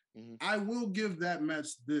 Mhm. I will give that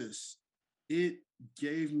match this. It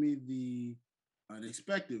gave me the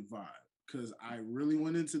unexpected vibe because I really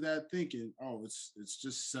went into that thinking, oh, it's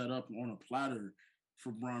just set up on a platter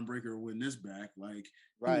for Braun Breaker to win this back. Like he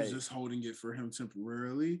was Right. just holding it for him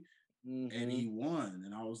temporarily and Hmm. he won.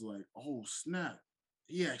 And I was like, oh snap,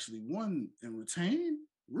 he actually won and retained?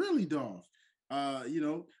 Really, Dolph?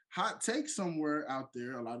 Hot take somewhere out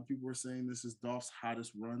there. A lot of people are saying this is Dolph's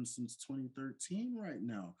hottest run since 2013 right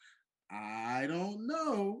now. I don't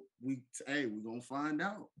know. We're gonna find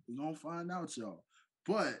out. We're gonna find out, y'all.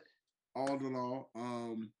 But all in all,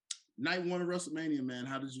 night one of WrestleMania, man.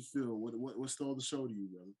 How did you feel? What stole the show to you,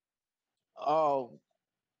 brother? Oh,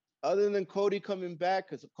 other than Cody coming back,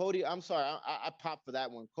 because Cody, I'm sorry, I popped for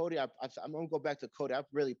that one. Cody, I'm gonna go back to Cody. I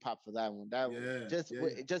really popped for that one. Yeah,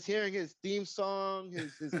 yeah, Just hearing his theme song,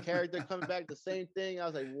 his character coming back, the same thing. I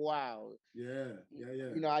was like, wow. yeah, yeah,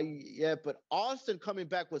 yeah, You know, but Austin coming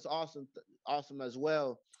back was awesome, awesome as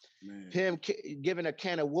well. man. Him giving a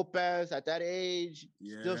can of whoop ass at that age,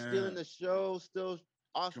 still Yeah, stealing the show, still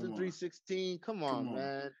Austin come on, 316. Come come on, on.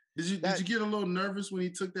 man. Did you That get a little nervous when he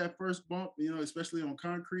took that first bump? Especially on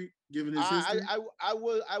concrete, given his history. I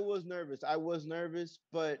was nervous. I was nervous,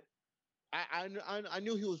 but I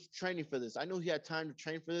knew he was training for this. I knew he had time to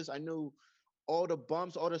train for this. I knew all the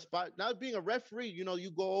bumps, all the spots. Now being a referee,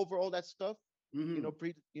 you go over all that stuff,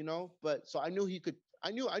 Mm-hmm. but so I knew he could.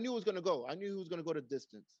 I knew it was gonna go. I knew he was gonna go the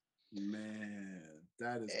distance. Man,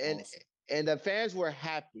 that is And awesome. and the fans were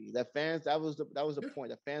happy. The fans that was the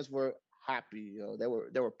point. The fans were happy. They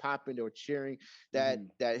were popping. They were cheering. That Mm-hmm.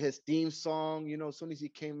 that his theme song. As soon as he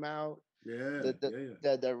came out, Yeah, the the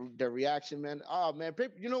yeah, yeah. the reaction, man. Oh man,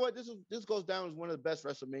 you know what? This goes down as one of the best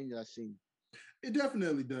WrestleMania I've seen. It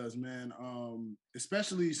definitely does, man.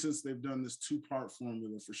 Especially since they've done this two-part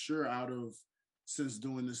formula for sure. Since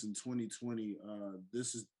doing this in 2020,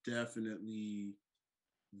 this is definitely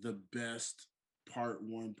the best part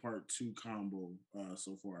one, part two combo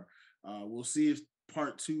so far. We'll see if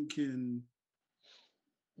part two can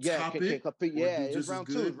Yeah, top it can compete. or Yeah, do it's just as round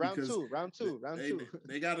two. good Round because two. Round they two. Round they, two.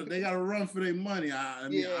 they gotta run for their money. I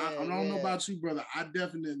mean I Yeah, don't know yeah. about you, brother. I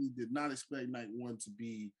definitely did not expect night one to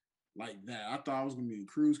be like that. I thought I was gonna be in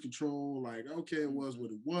cruise control. Like, okay, it was Mhm.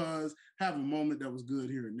 what it was. Have a moment that was good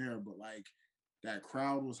here and there, but like that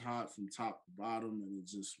crowd was hot from top to bottom, and it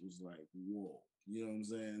just was like, whoa. You know what I'm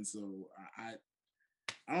saying? So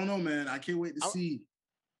I don't know, man. I can't wait to I'm, see.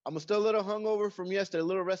 I'm still a little hungover from yesterday, a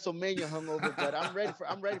little WrestleMania hungover, but I'm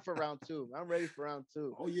ready for round two. I'm ready for round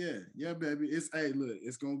two. Oh yeah, yeah, baby. Look,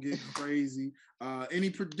 it's gonna get crazy. Any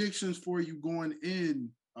predictions for you going in?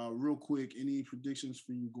 Real quick, any predictions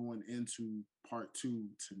for you going into part two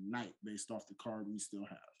tonight, based off the card we still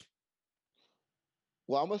have?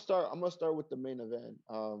 Well, I'm gonna start with the main event.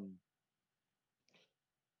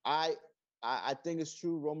 I I think it's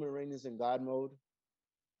true. Roman Reigns is in God mode.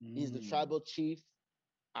 He's the Mm, tribal chief.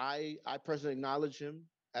 I personally acknowledge him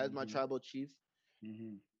as my mm-hmm, tribal chief.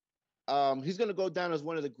 mm-hmm. He's gonna go down as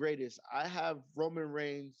one of the greatest. I have Roman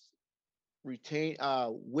Reigns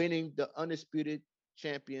winning the undisputed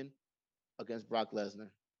champion against Brock Lesnar.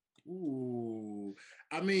 Ooh,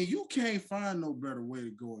 I mean, you can't find no better way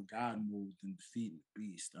to go in God mode than defeating the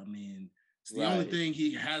Beast. I mean, it's the only Right. thing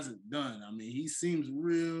he hasn't done. I mean, he seems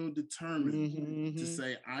real determined to Mm-hmm.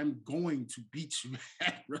 say, "I'm going to beat you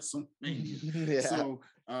at WrestleMania." Yeah. So,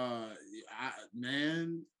 I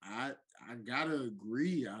gotta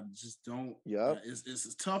agree. I just don't. Yep. It's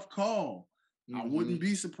a tough call. I Mm-hmm. wouldn't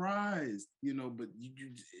be surprised, but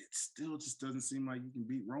it still just doesn't seem like you can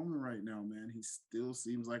beat Roman right now, man. He still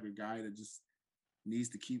seems like a guy that just needs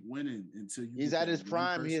to keep winning until you He's get at that his one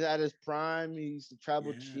prime. He's person. at his prime. He's the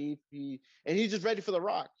tribal Yeah. chief. And he's just ready for the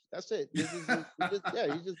Rock. That's it. This is just yeah.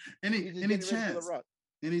 any He's just any getting ready for the chance? Rock.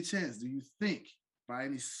 Any chance? Do you think, by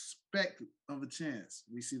any speck of a chance,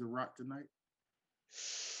 we see the Rock tonight?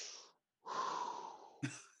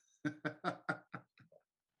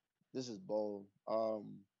 This is bold.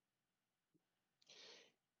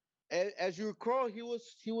 As you recall, he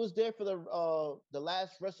was there for the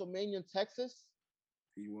last WrestleMania in Texas.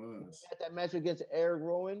 He He was. had that match against Eric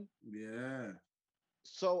Rowan. Yeah.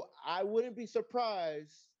 So I wouldn't be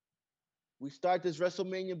surprised. We start this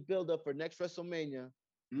WrestleMania build up for next WrestleMania.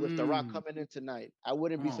 with The Rock coming in tonight. I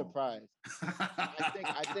wouldn't be surprised.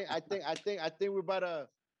 I think we're about to.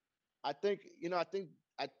 I think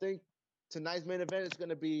tonight's main event is going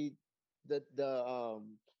to be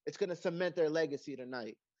it's going to cement their legacy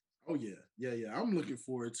tonight. Oh yeah. I'm looking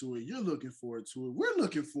forward to it. You're looking forward to it. We're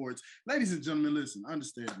looking forward to it. Ladies and gentlemen, listen,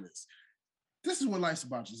 understand this. This is what Life's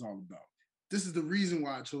About is all about. This is the reason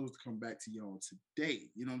why I chose to come back to y'all today.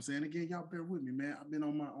 You know what I'm saying? Again, y'all bear with me, man. I've been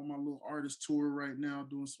on my little artist tour right now,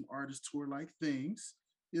 doing some artist tour like things.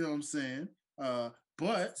 You know what I'm saying? But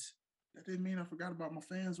that didn't mean I forgot about my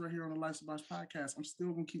fans right here on the Life's About podcast. I'm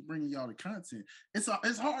still gonna keep bringing y'all the content. It's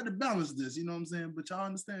hard to balance this, you know what I'm saying? But y'all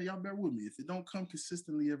understand, y'all bear with me. If it don't come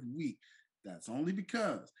consistently every week, that's only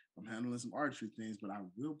because I'm handling some archery things, but I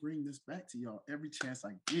will bring this back to y'all every chance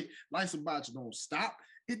I get. Life's About You don't stop.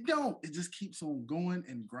 It don't. It just keeps on going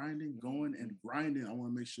and grinding. I want to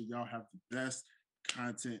make sure y'all have the best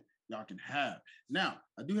content y'all can have. Now,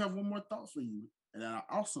 I do have one more thought for you, and I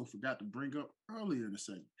also forgot to bring up earlier in the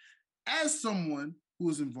segment. As someone who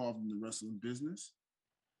is involved in the wrestling business,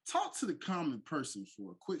 talk to the common person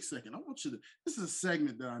for a quick second. I want you to. This is a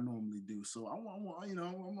segment that I normally do, so I'm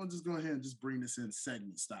gonna just go ahead and just bring this in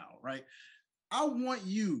segment style, right? I want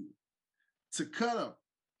you to cut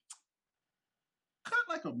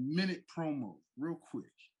like a minute promo real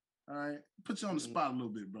quick. All right, put you on the spot a little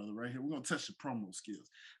bit, brother. Right here, we're gonna test your promo skills.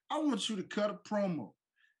 I want you to cut a promo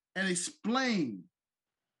and explain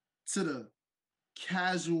to the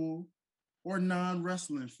casual or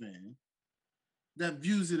non-wrestling fan that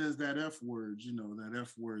views it as that F word, that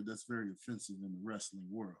F word that's very offensive in the wrestling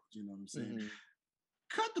world. You know what I'm saying? Mm-hmm.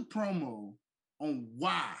 Cut the promo on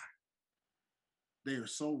why they are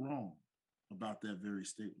so wrong about that very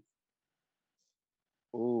statement.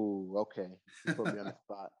 Oh, okay. You put me on the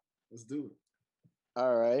spot. Let's do it.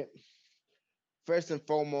 All right. First and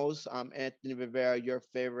foremost, I'm Anthony Rivera, your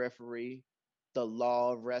favorite referee, the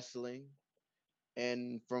law of wrestling.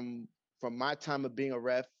 And from my time of being a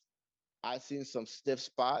ref, I've seen some stiff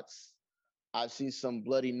spots. I've seen some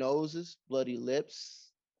bloody noses, bloody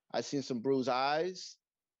lips. I've seen some bruised eyes.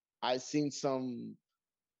 I've seen some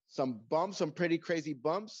bumps, some pretty crazy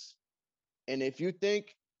bumps. And if you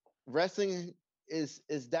think wrestling is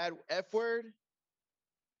that F word,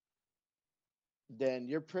 then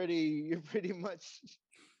you're pretty much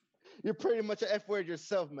an F word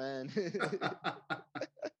yourself, man.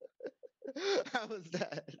 How was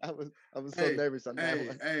that? I was so nervous on that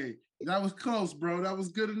one. Hey, that was close, bro. That was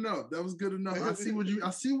good enough. I see where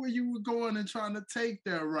you were going and trying to take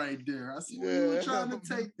that right there. I see where you were trying to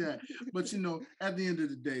take that. But at the end of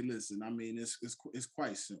the day, listen. I mean, it's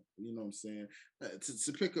quite simple. You know what I'm saying?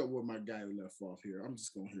 To pick up where my guy left off here, I'm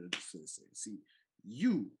just gonna hear this say. See,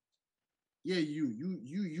 you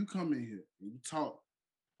come in here and you talk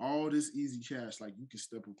all this easy cash like you can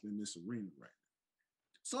step up in this arena right now.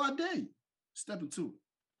 So I dare you. Step into it.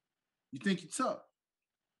 You think you're tough.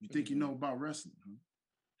 You think you know about wrestling. Huh?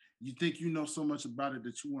 You think you know so much about it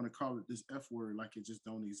that you want to call it this F word like it just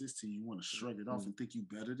don't exist to you. You want to shrug it off and think you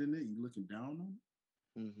better than it. You looking down on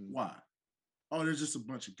it. Why? Oh, there's just a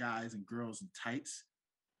bunch of guys and girls in tights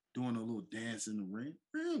doing a little dance in the ring.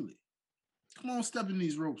 Really? Come on, step in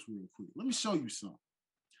these ropes real quick. Let me show you something.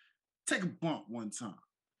 Take a bump one time.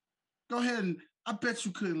 Go ahead and I bet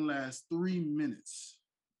you couldn't last 3 minutes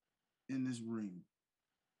in this ring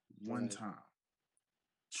one time.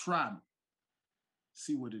 Try me.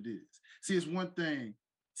 See what it is. See, it's one thing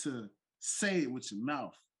to say it with your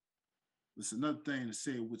mouth. It's another thing to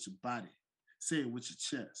say it with your body. Say it with your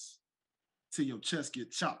chest. Till your chest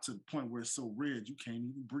get chopped to the point where it's so red you can't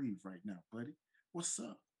even breathe right now, buddy. What's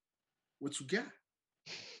up? What you got?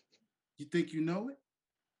 You think you know it?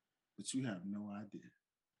 But you have no idea.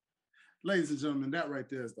 Ladies and gentlemen, that right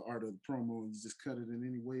there is the art of the promo, and you just cut it in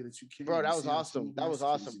any way that you can. Bro, that was awesome. That was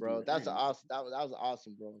awesome, bro. That was awesome,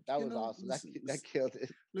 bro. That was awesome. That killed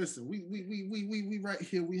it. Listen, we right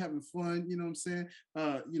here, we having fun, you know what I'm saying?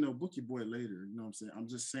 Book your boy later, you know what I'm saying? I'm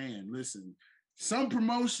just saying, listen, some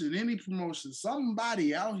promotion, any promotion,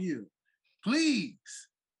 somebody out here, please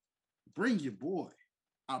bring your boy.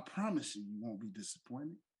 I promise you won't be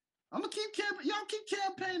disappointed. I'm gonna y'all keep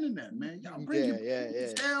campaigning that, man. Y'all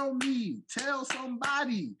bring tell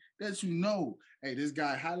somebody that you know. Hey, this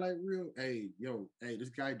guy highlight reel. Hey, this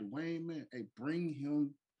guy Dwayne, man. Hey, bring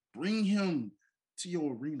him to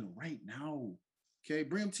your arena right now. Okay,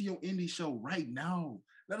 bring him to your indie show right now.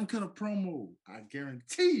 Let him cut a promo. I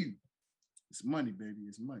guarantee you, it's money, baby.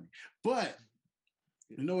 It's money. But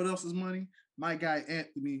you know what else is money? My guy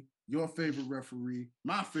Anthony. Your favorite referee,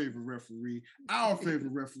 my favorite referee, our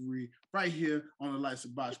favorite referee, right here on the Life's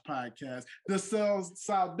About podcast. The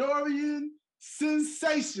Salvadorian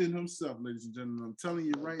sensation himself, ladies and gentlemen. I'm telling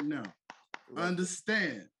you right now,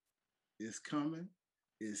 understand it's coming,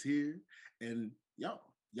 it's here, and y'all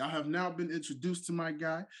have now been introduced to my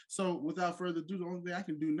guy. So without further ado, the only thing I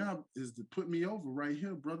can do now is to put me over right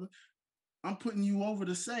here, brother. I'm putting you over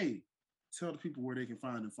to say, tell the people where they can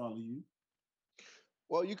find and follow you.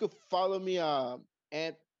 Well, you can follow me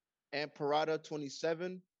Ant Parada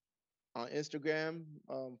 27 on Instagram,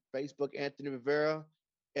 Facebook, Anthony Rivera.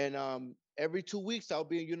 And every 2 weeks, I'll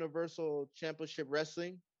be in Universal Championship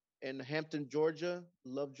Wrestling in Hampton, Georgia,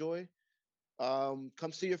 Lovejoy.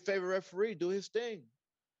 Come see your favorite referee, do his thing.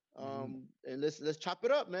 And let's chop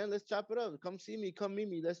it up, man. Let's chop it up. Come see me, come meet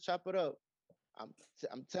me. Let's chop it up.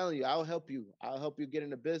 I'm telling you, I'll help you. I'll help you get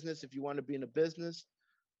into business if you want to be in a business.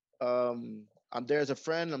 I'm there as a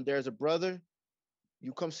friend. I'm there as a brother.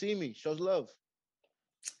 You come see me. Shows love.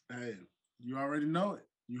 Hey, you already know it.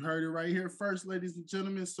 You heard it right here first, ladies and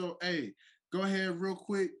gentlemen. So, hey, go ahead real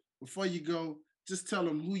quick before you go. Just tell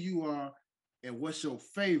them who you are and what's your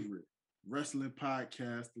favorite wrestling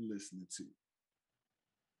podcast to listen to.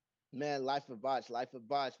 Man, Life of Botch,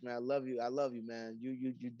 man. I love you, man.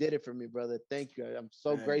 You did it for me, brother. Thank you. I'm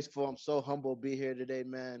so grateful. I'm so humble to be here today,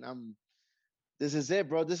 man. This is it,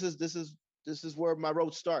 bro. This is where my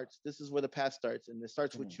road starts. This is where the path starts, and it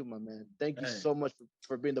starts with you, my man. Thank you so much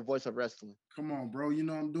for being the voice of wrestling. Come on, bro. You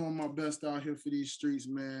know I'm doing my best out here for these streets,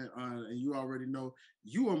 man. And you already know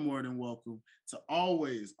you are more than welcome to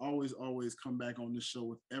always come back on this show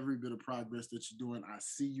with every bit of progress that you're doing. I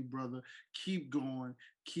see you, brother. Keep going,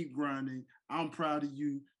 keep grinding. I'm proud of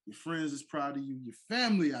you. Your friends is proud of you. Your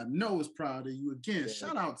family, I know, is proud of you. Again,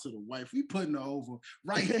 shout out to the wife. We putting her over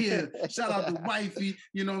right here. Shout out to wifey.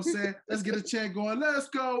 You know what I'm saying? Let's get a chant going. Let's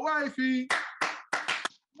go, wifey.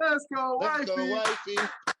 Let's go, wifey. Let's go, wifey.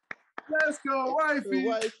 Let's go, wifey.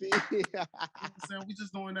 Wifey. You know what I'm saying? We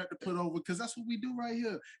just doing that to put over because that's what we do right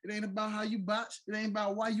here. It ain't about how you botch. It ain't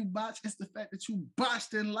about why you botch. It's the fact that you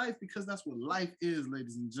botched in life because that's what life is,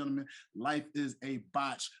 ladies and gentlemen. Life is a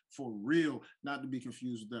botch for real, not to be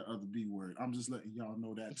confused with that other B word. I'm just letting y'all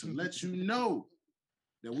know that to let you know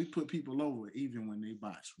that we put people over even when they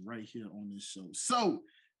botch right here on this show. So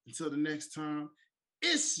until the next time,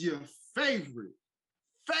 it's your favorite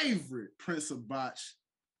Prince of Botch,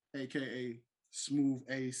 aka Smooth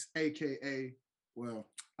Ace, aka, well,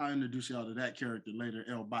 I'll introduce y'all to that character later,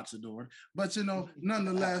 El Botchador. But you know,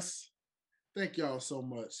 nonetheless, thank y'all so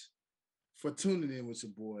much for tuning in with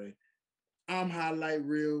your boy. I'm Highlight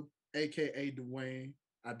Real, aka Dwayne.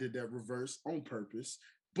 I did that reverse on purpose,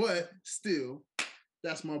 but still,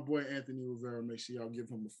 that's my boy Anthony Rivera. Make sure y'all give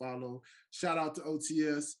him a follow. Shout out to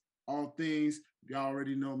OTS, all things. Y'all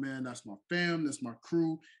already know, man, that's my fam, that's my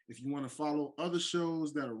crew. If you want to follow other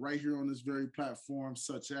shows that are right here on this very platform,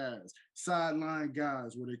 such as Sideline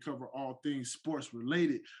Guys, where they cover all things sports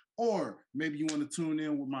related, or maybe you want to tune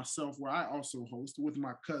in with myself, where I also host with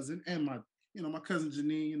my cousin and my cousin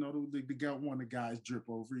Janine, you know, the guy, one of the guys drip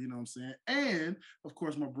over, you know what I'm saying? And of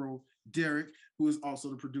course, my bro Derek, who is also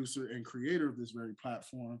the producer and creator of this very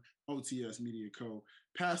platform, OTS Media Co.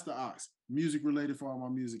 Pastor Ox, music related for all my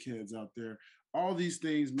music heads out there. All these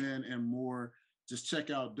things, man, and more. Just check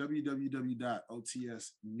out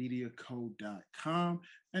www.otsmediaco.com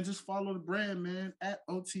and just follow the brand, man, at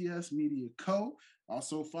OTS Media Co.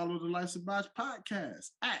 Also follow the Life's a Botch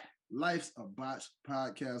podcast at Life's a Botch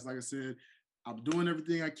podcast. Like I said, I'm doing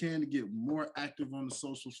everything I can to get more active on the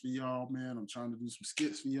socials for y'all, man. I'm trying to do some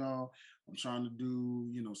skits for y'all. I'm trying to do,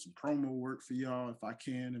 some promo work for y'all if I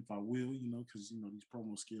can, if I will, because, these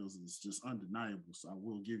promo skills is just undeniable. So I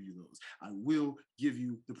will give you those. I will give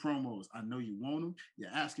you the promos. I know you want them.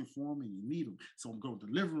 You're asking for them and you need them. So I'm going to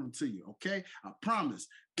deliver them to you, okay? I promise.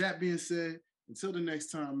 That being said, until the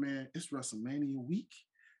next time, man, it's WrestleMania week.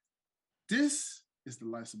 This is the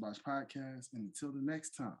Life's a Botch podcast. And until the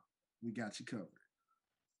next time, we got you covered.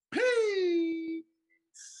 Peace.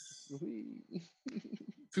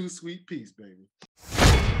 Too sweet peace, baby.